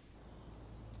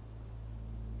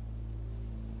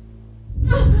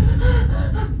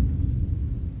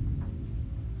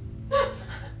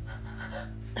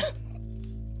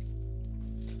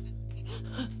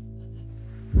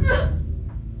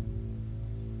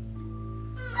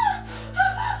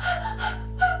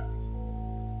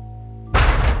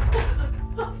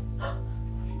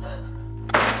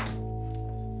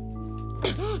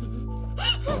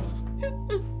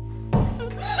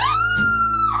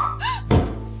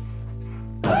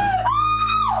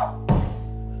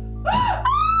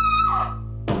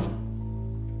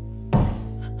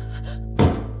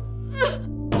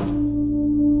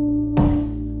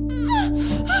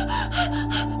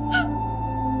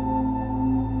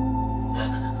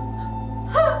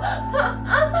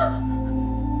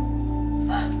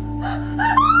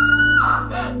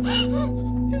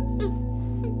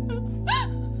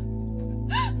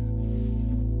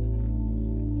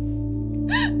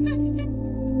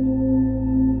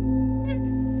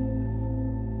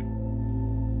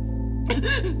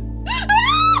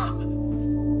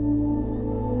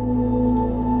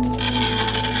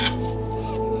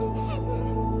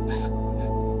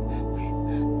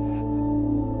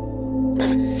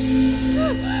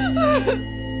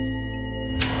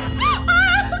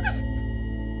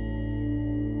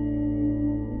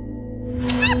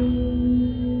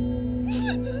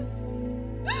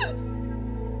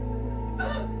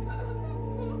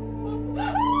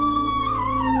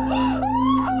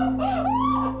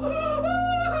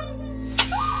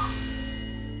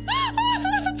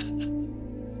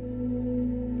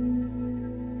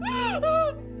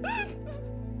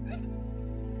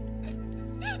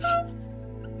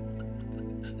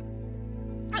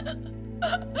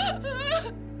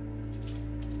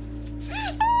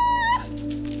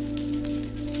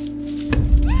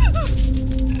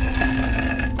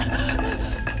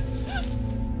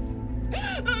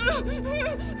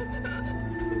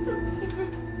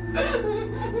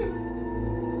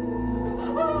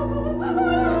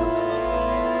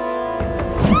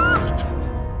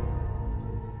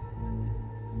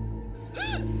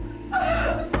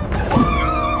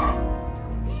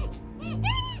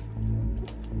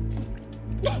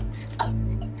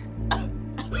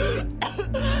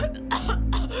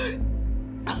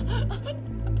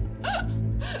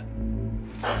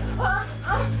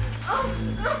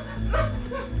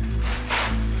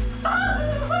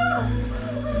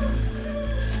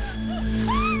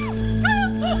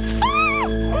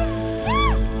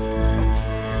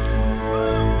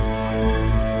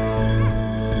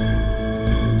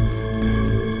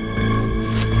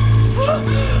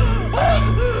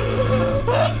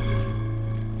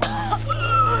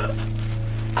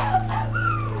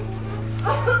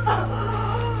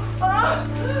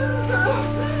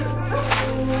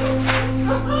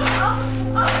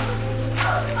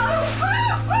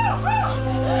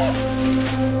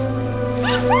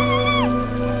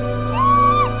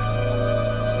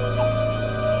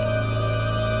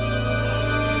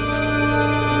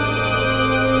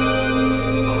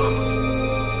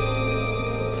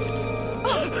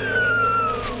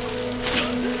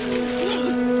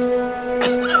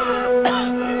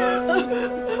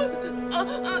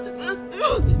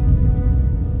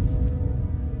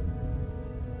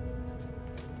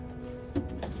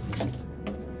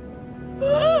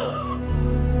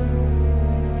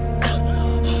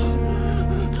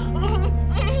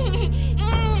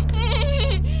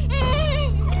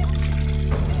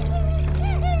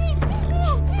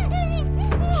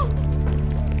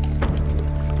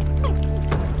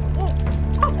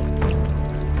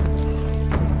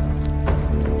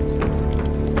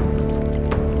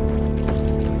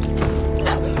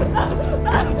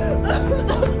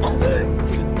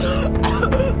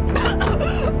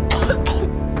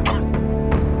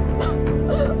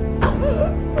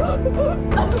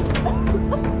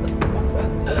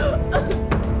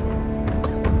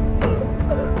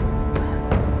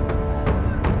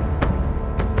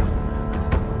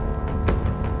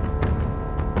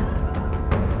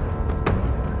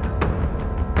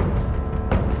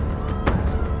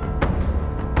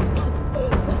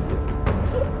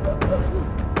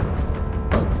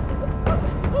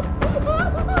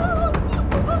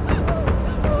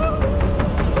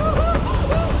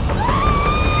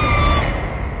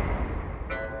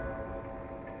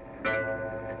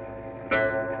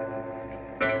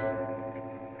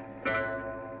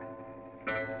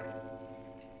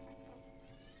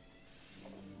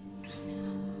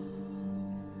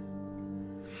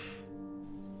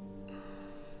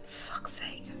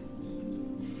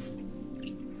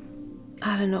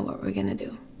 I don't know what we're gonna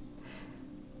do.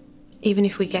 Even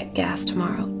if we get gas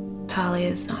tomorrow,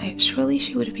 Talia's not here. Surely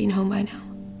she would have been home by now.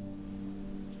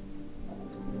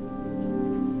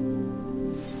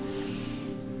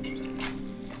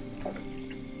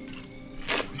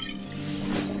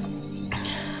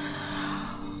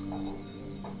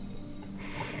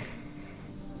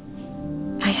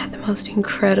 I had the most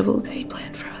incredible day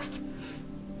planned for us,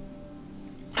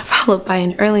 followed by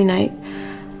an early night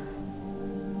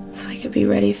so I could be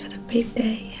ready for the big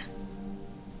day.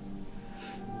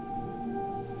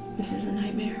 This is a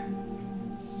nightmare.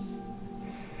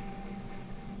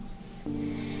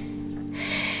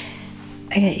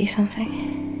 I get you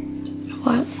something.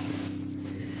 What?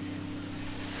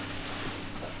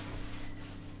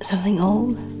 Something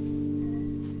old.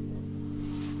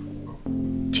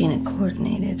 Gina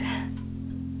coordinated.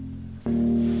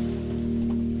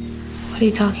 What are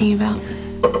you talking about?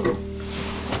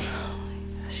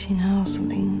 She knows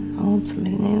something old,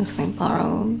 something new, something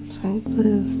borrowed, something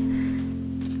blue.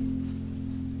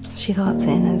 She thought,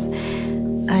 seeing as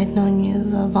I'd known you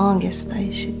the longest, I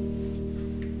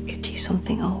should get you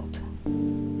something old.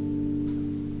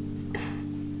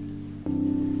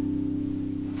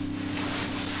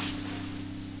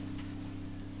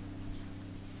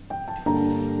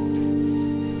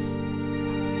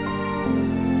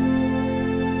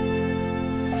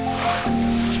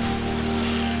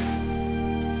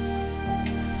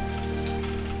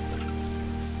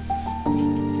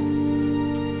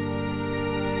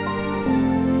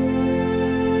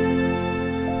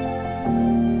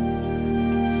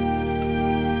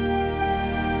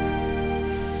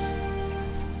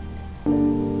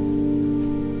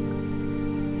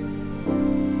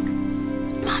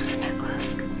 Mom's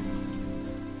necklace.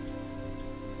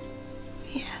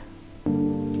 Yeah.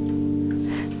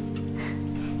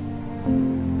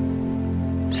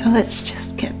 So let's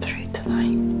just get through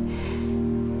tonight.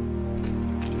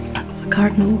 Uncle the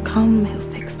gardener will come,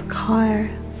 he'll fix the car.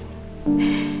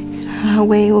 Get on our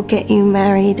way, we'll get you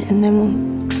married, and then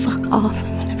we'll fuck off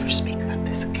and we'll never speak about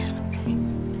this again, okay?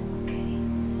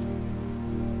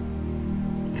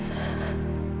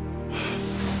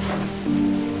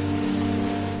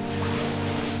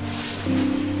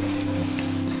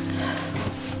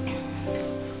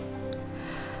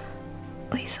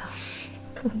 Lisa.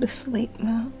 Go to sleep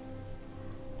now.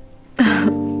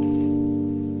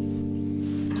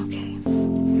 Okay.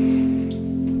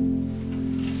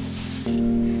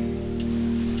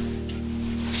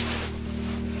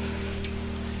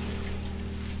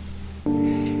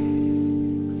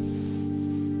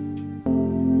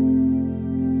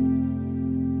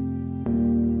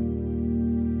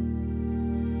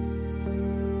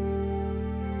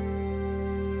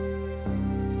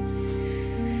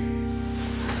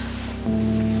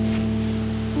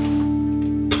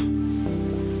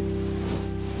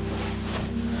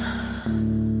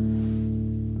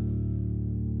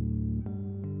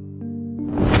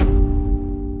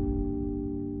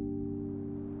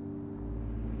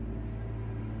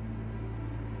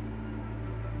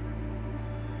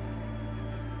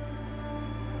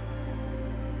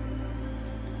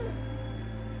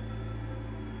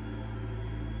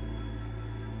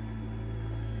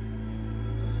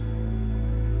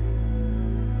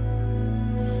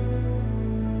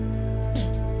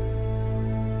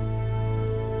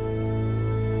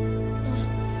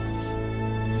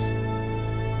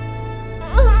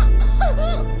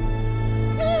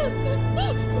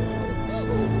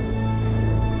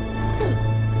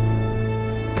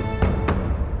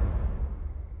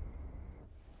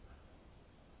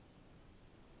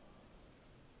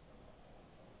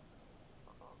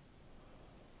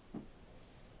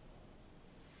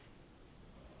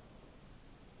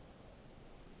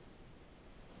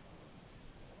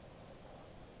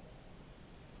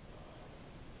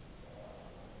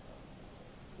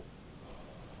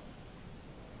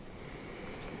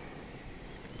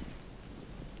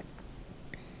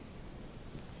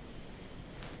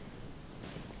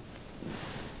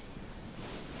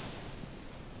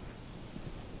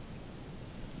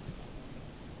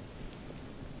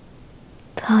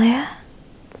 Talia?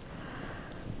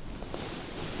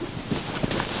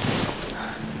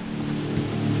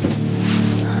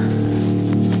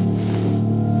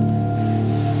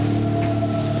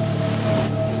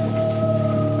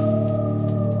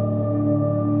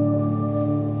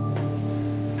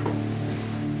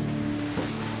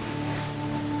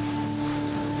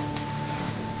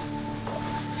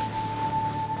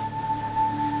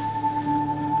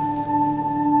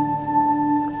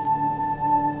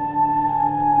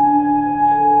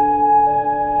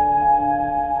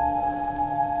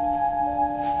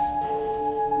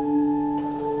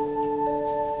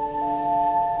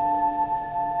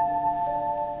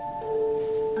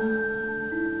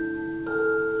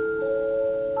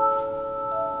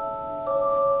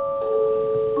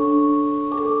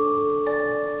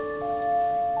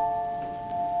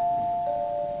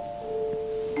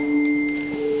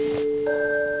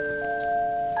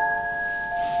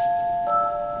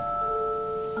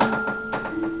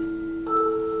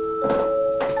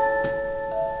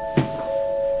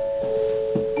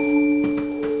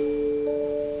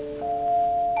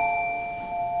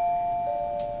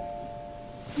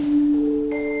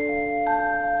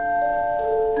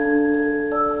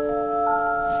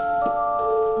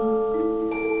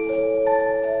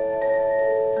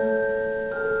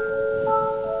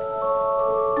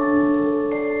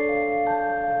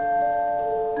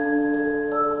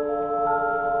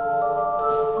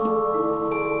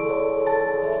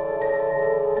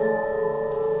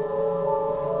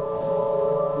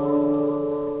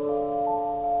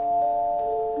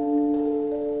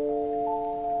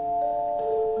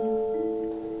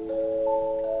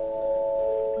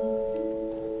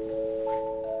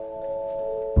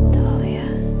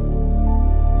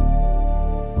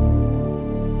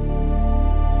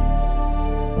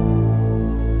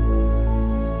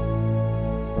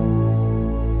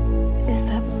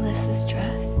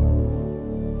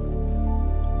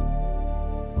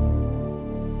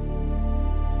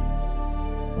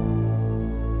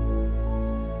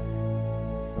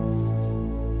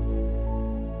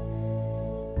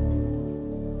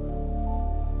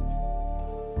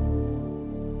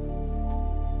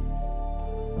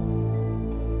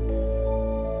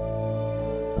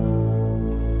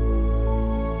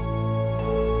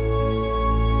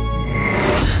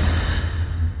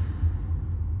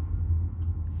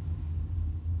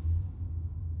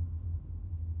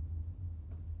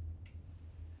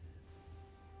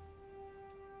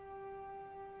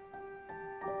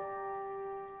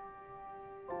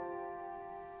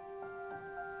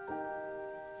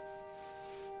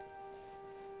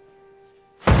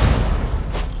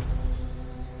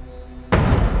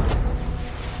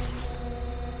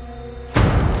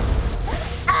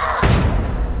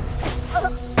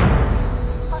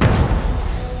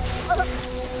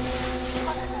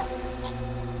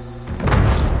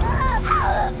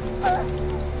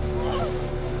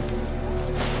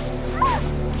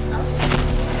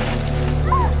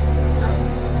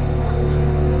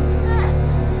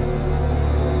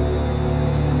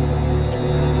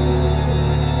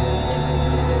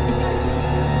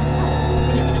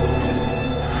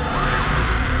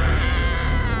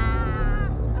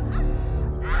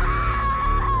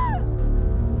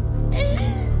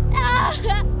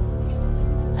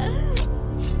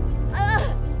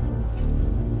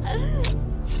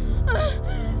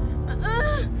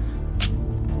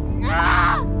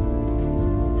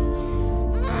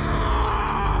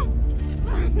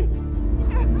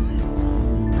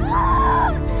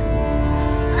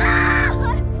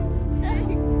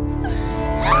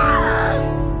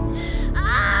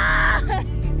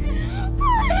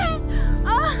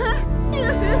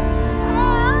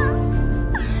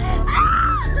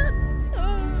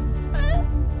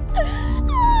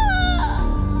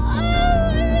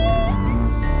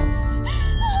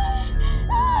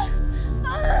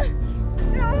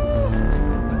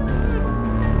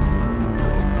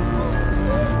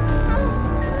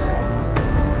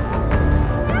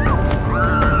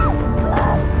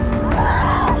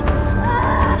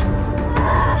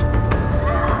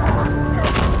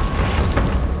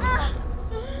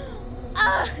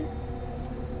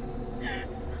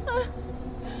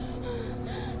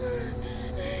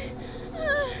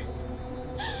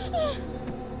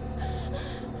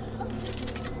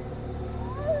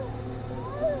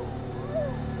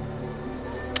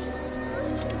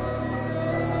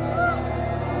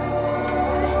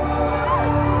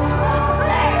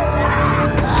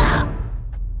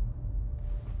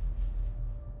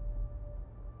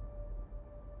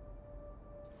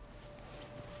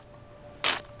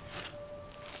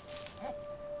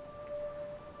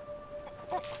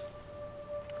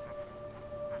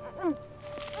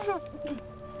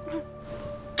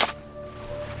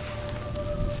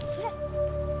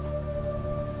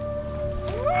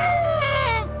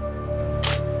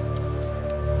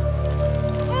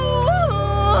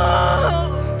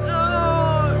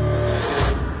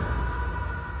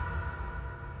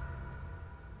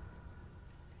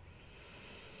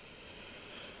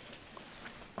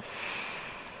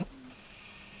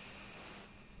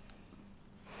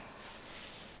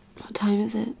 What time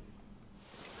is it?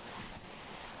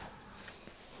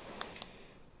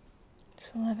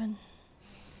 It's 11.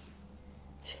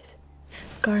 Shit.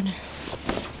 Gardener.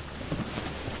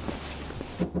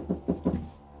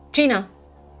 Gina.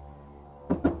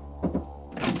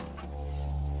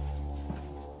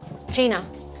 Gina.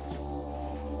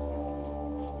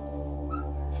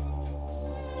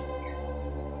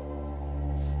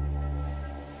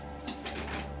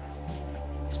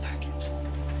 Miss Perkins.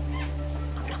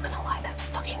 I'm not gonna lie, that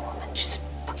fucking woman, she's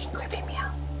fucking creeping me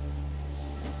out.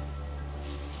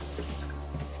 Let's go.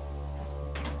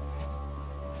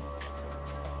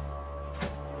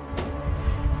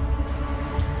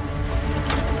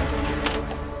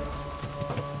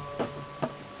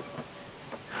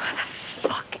 Where the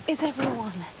fuck is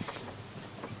everyone?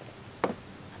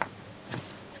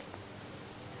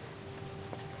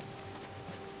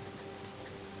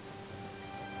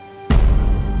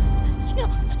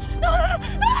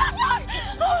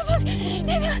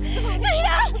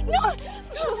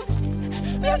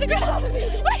 We have to get out of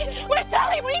here. Wait, where's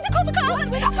Sally? We need to call the cops.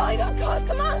 We're not calling the cops.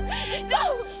 Come on.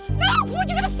 No. What,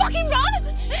 you gonna fucking run?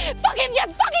 Fucking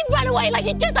run away like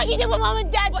you did with Mom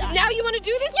and Dad. What, now you want to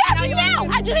do this? Yes, now.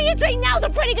 Actually, you'd say now's a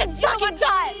pretty good fucking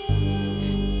time.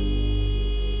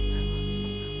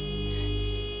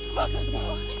 Fuck, let's go.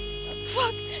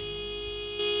 Fuck.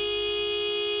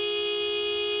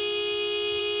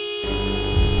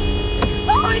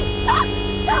 Oh, stop!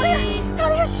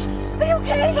 Talia, shh. Are you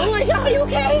okay? Oh my God, are you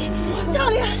okay?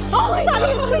 Talia! Oh my God!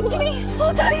 Speak to me!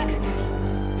 Oh, Talia!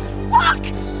 Fuck!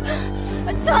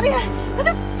 Talia! How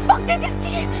the fuck did this to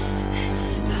you?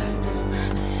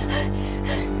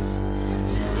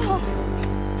 Oh.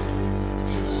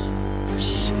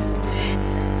 Shh.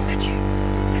 Got you.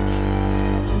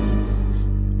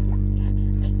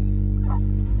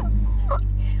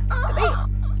 Come here.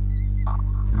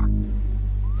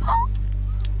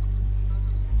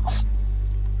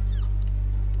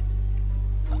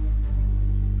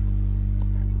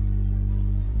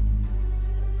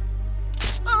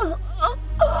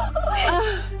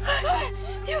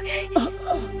 You okay?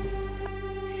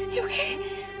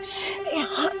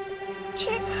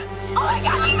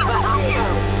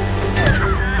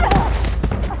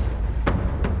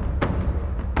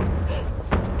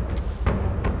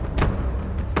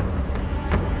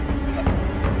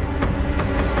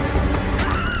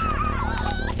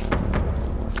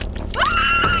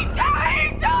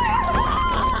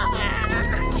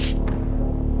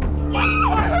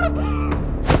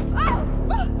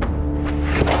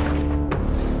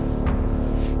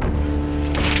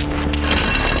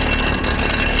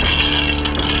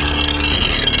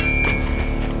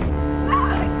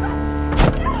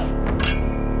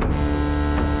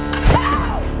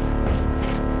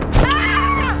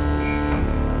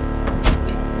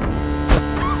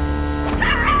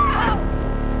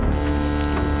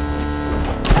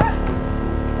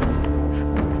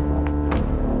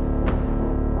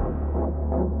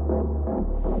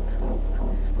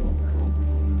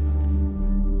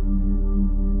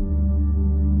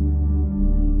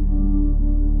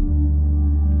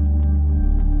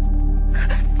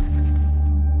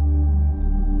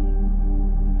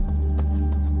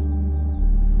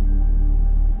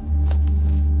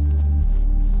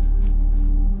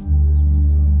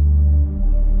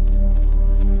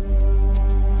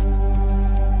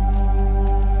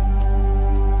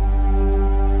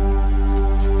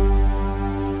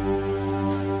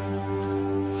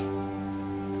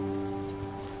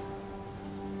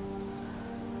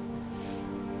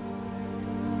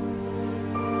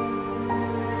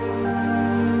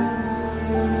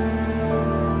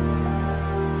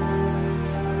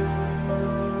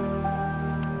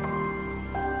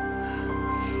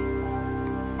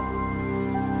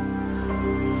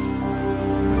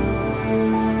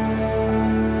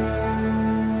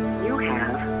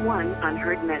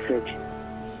 undelivered message.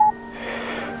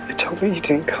 They told me you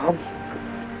didn't come.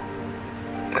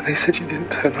 When they said you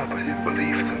didn't turn up, I didn't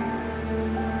believe them.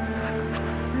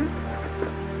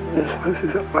 What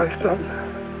is it I've done?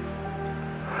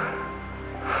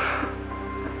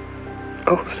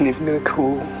 I wasn't even going to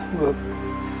call, but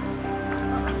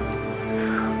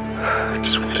I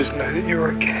just wanted to know that you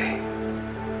were okay.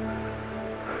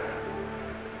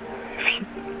 If you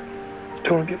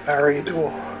don't want to get married,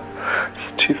 or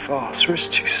it's too fast, or it's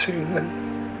too soon, then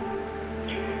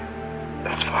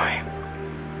that's fine.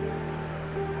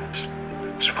 I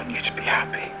just want you to be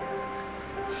happy.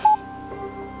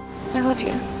 I love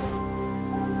you.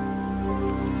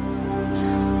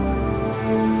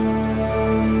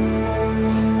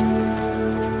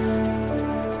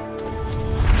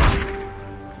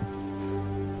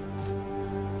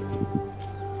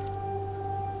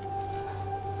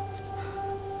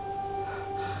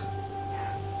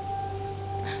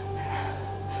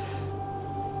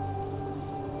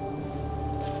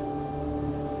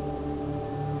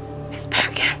 Miss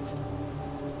Perkins.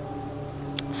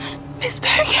 Miss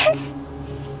Perkins.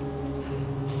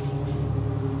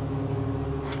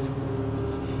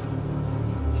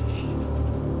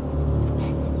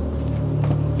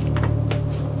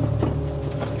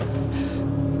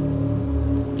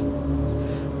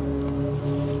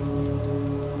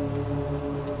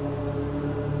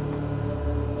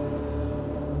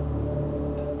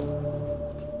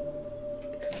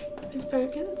 Miss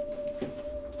Perkins?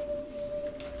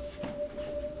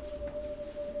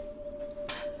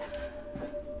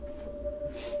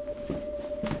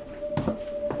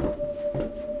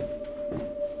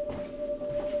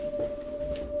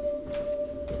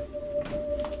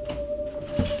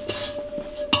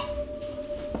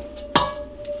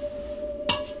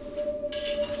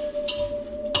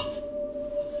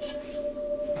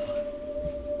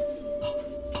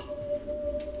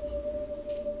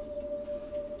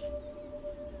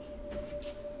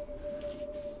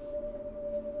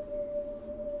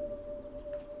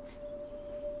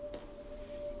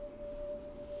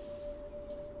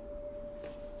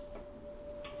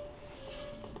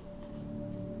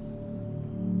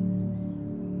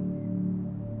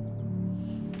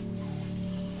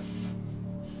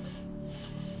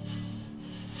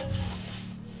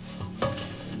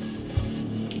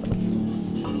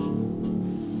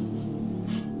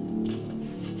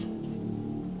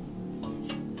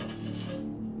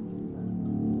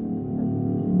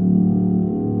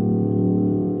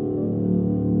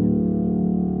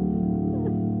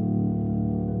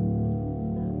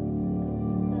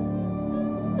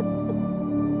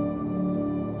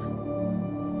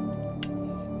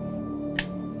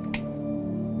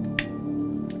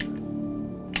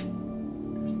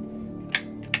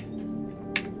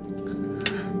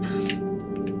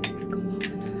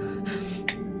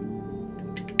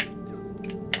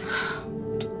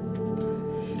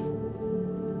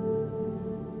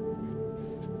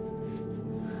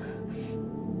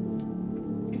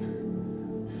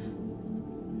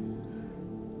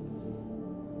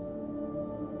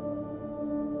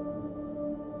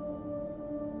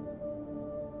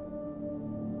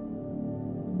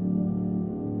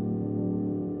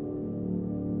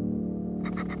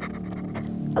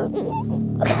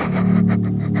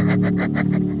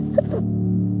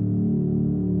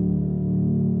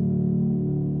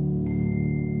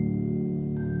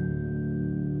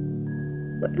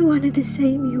 We're one and the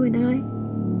same, you and I.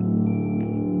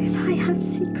 Because I have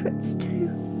secrets too.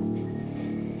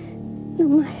 Not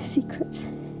my secrets.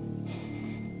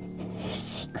 His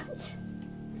secrets.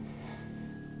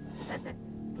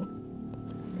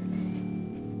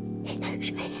 He knows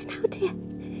you're here now, dear.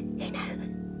 He knows.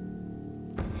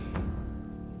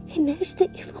 He knows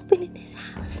that you've all been in his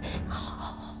house.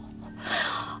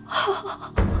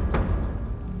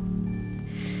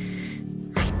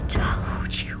 I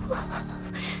told you all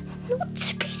not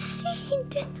to be seen,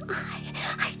 didn't I?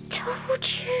 I told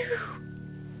you.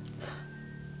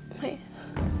 Wait,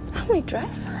 is that my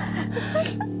dress?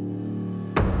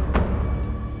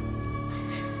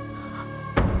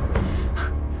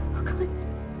 Oh, God.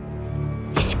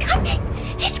 He's coming!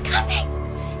 He's coming!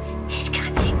 He's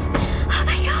coming! Oh,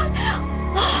 my God!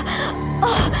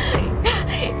 Oh,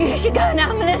 you should go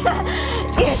now, Melissa.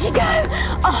 You should go.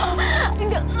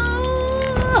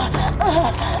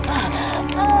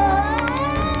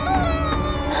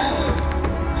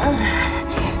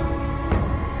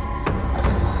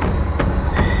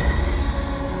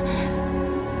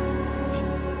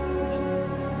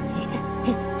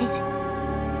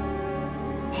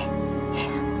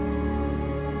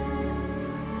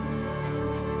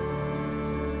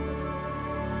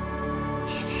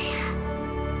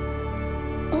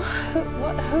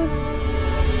 Who's...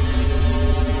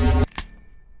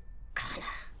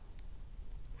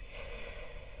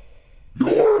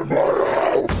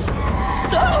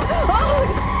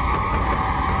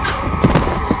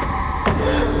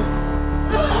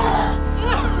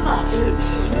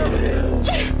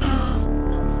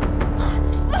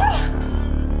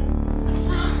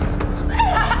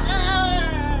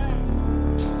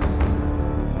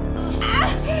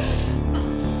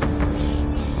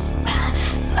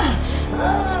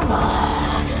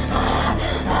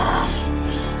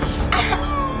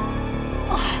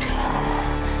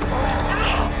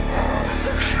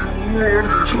 You're in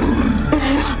my house!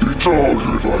 He told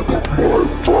you if I got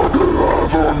my fucking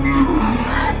hands on you!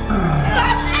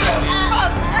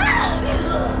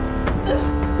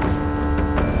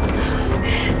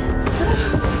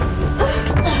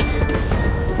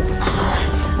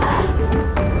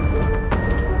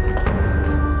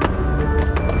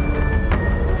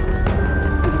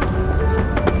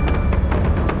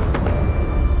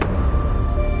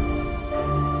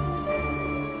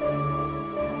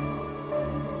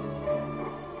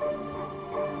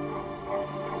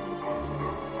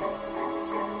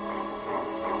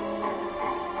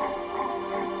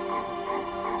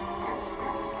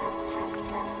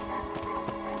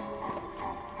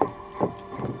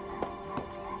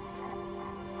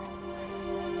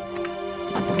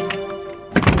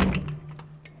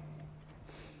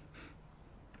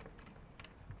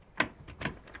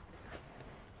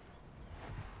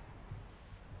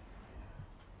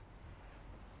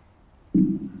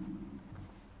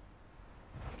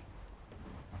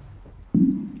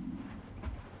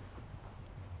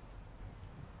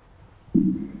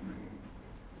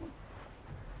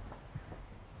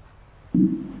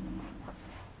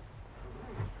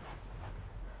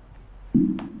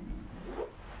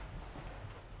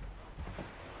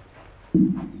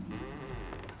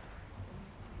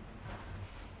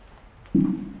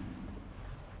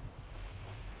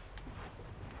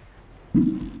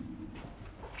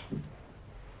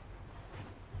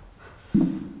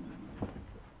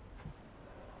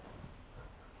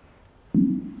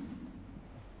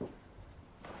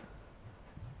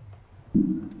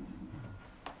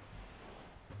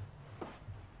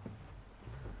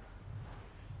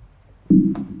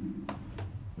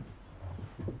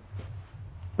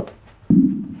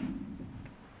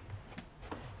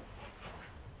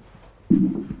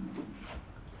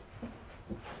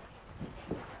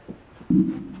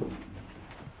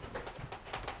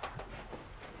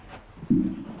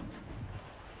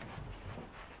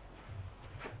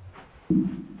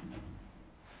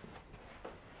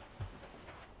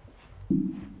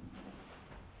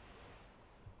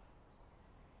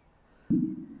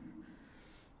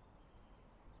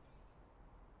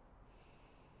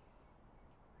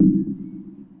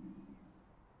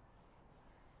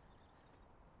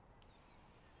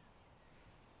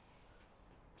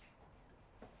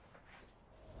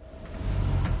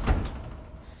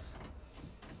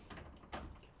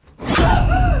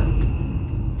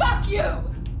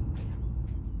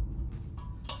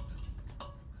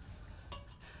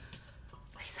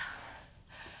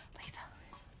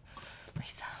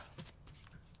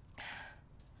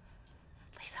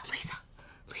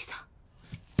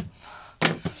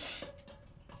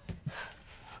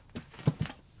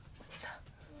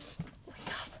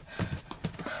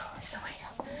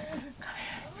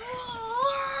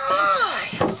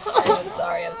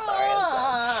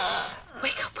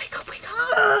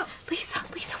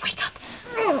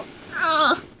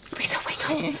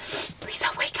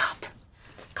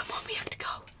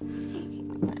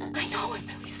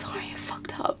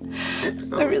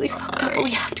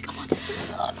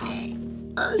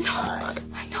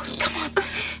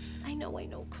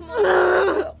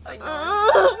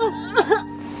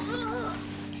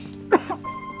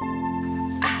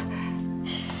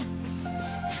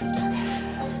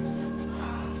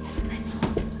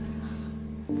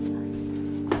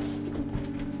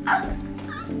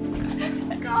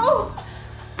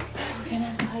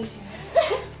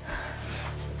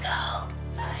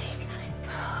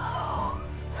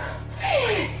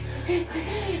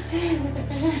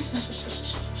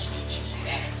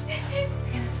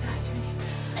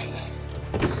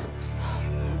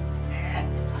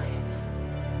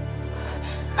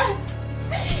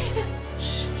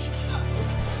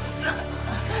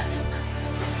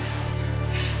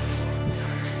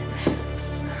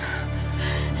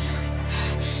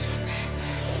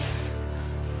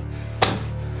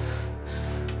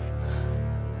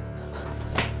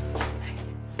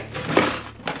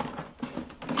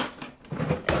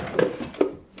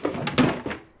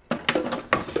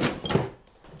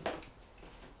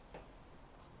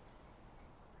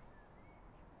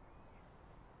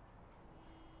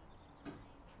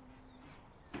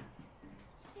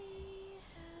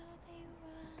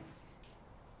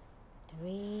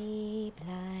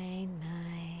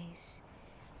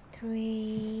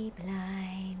 three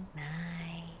blind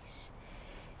mice.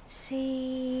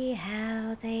 See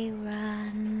how they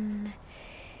run.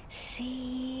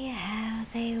 See how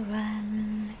they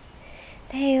run.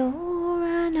 They all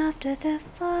run after the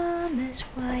farmer's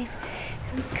wife,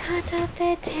 who cut off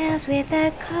their tails with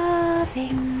a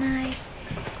carving knife.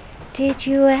 Did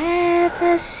you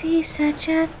ever see such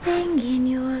a thing in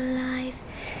your life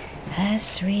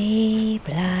as three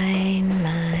blind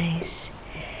mice?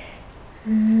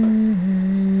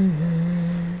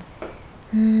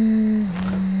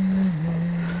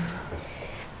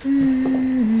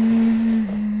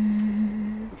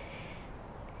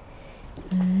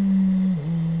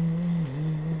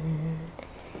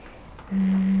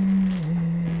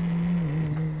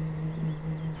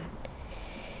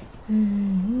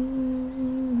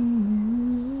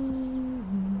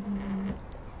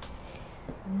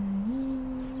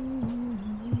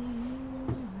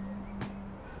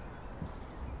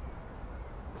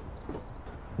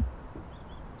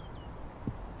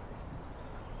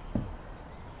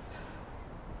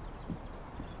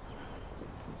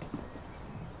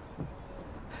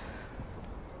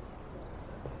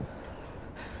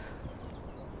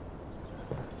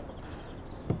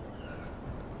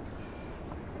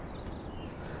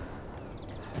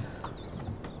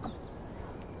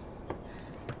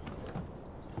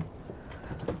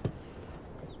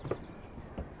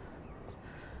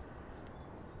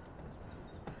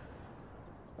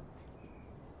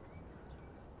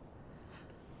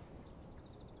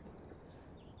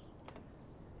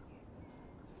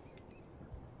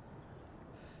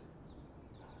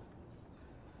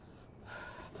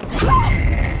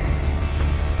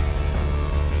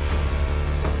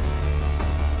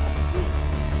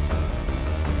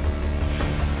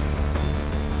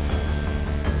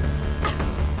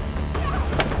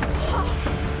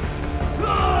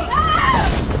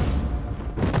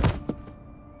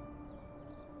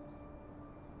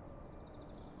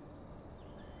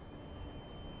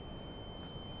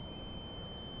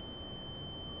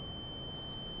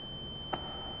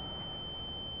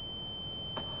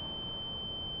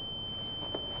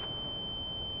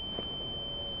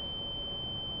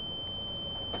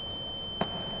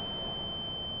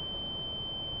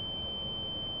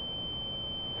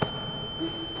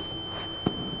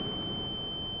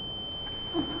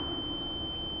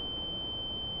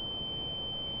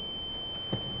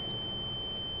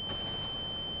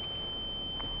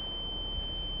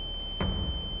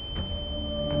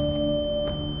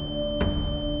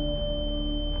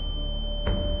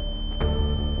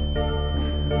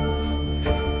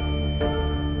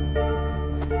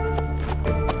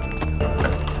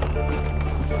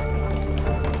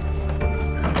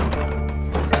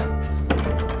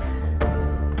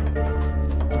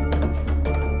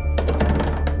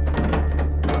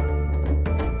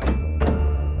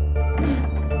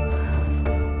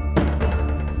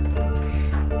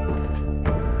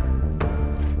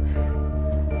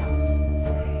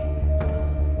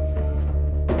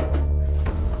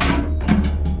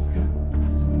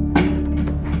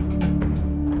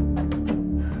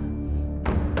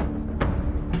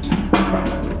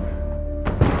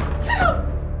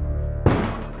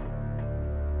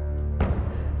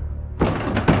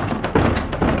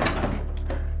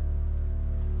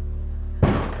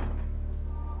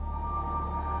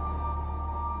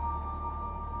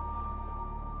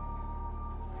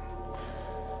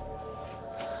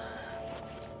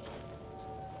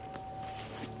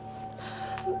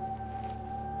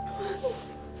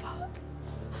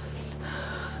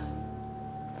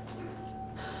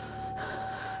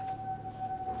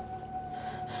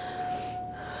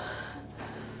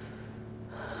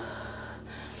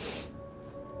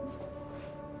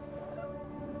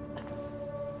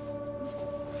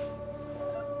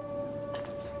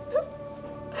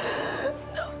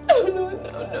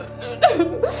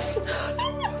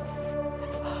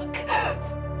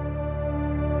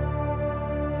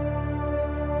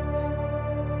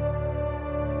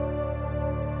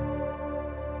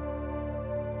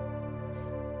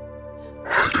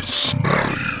 I can smell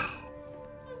you.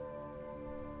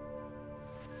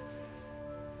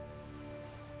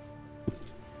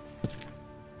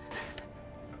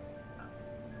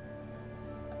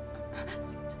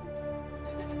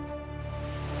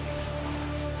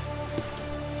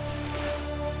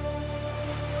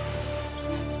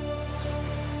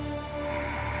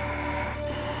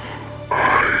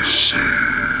 I see you.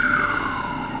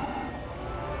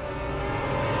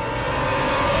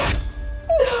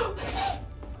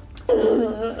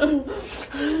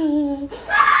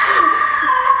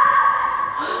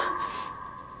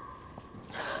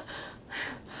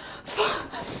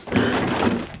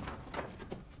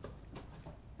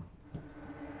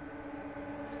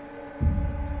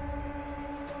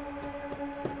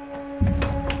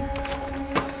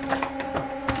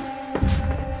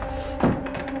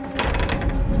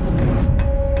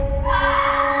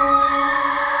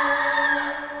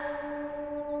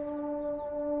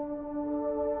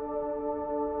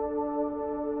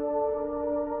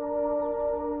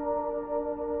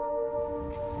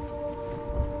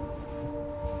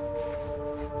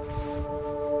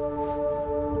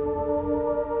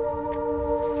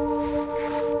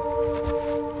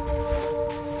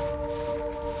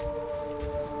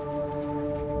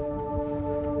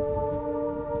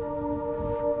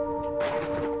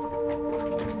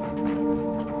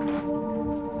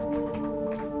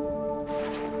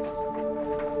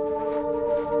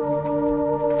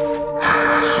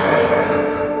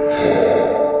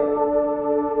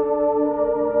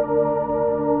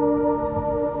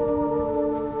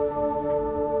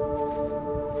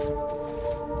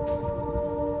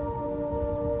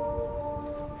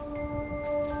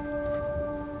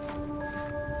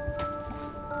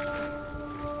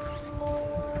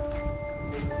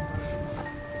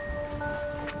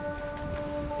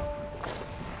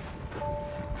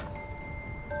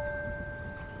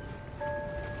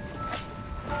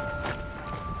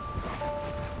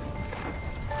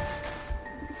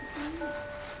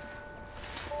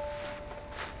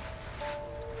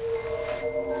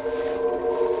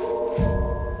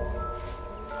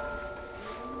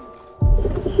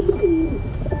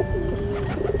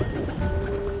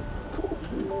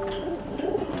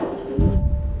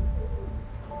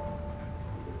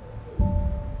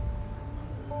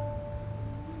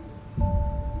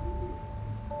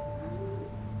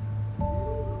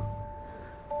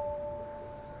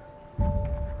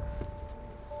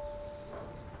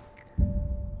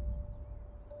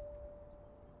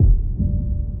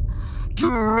 Do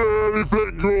you really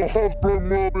think your husband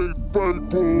will be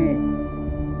faithful?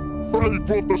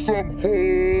 Faithful to some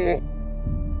whore?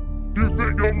 Do you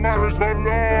think your marriage will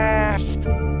last?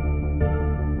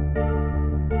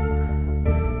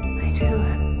 I do.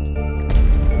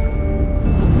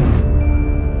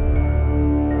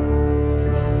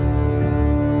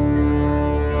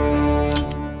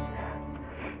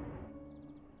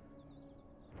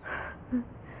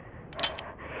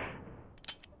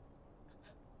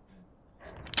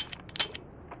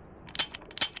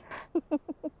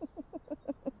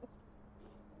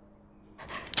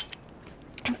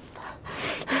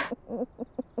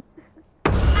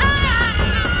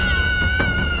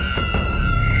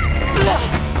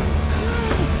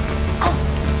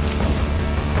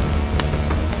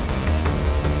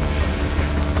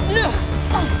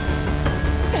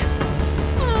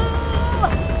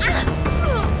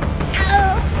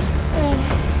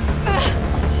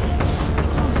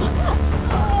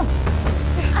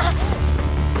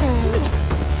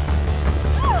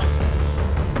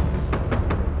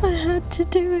 To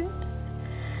do it,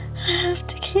 I have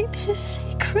to keep his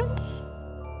secrets.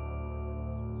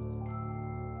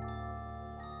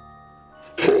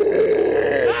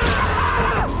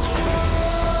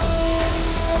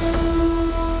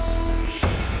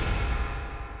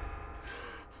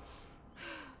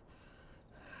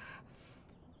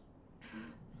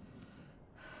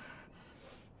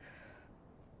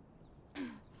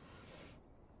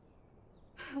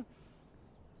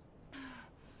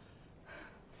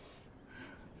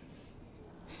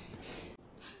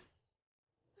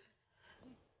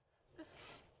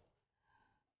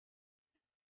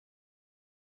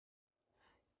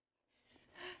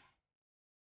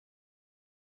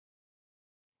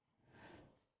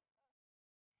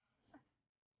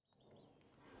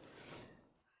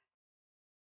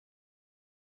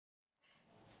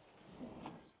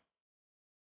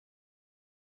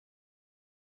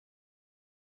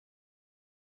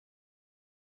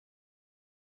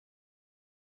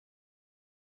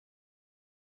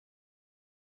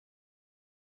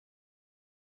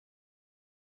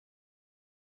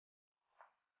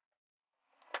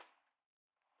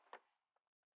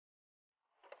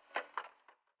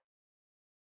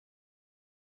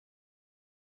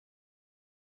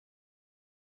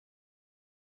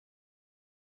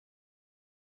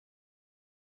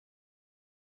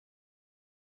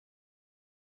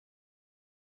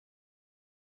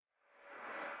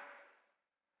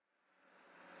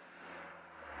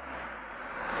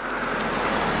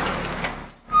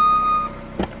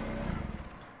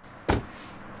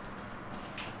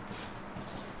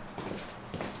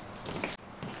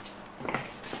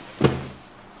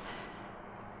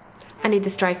 I need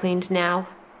this dry cleaned now.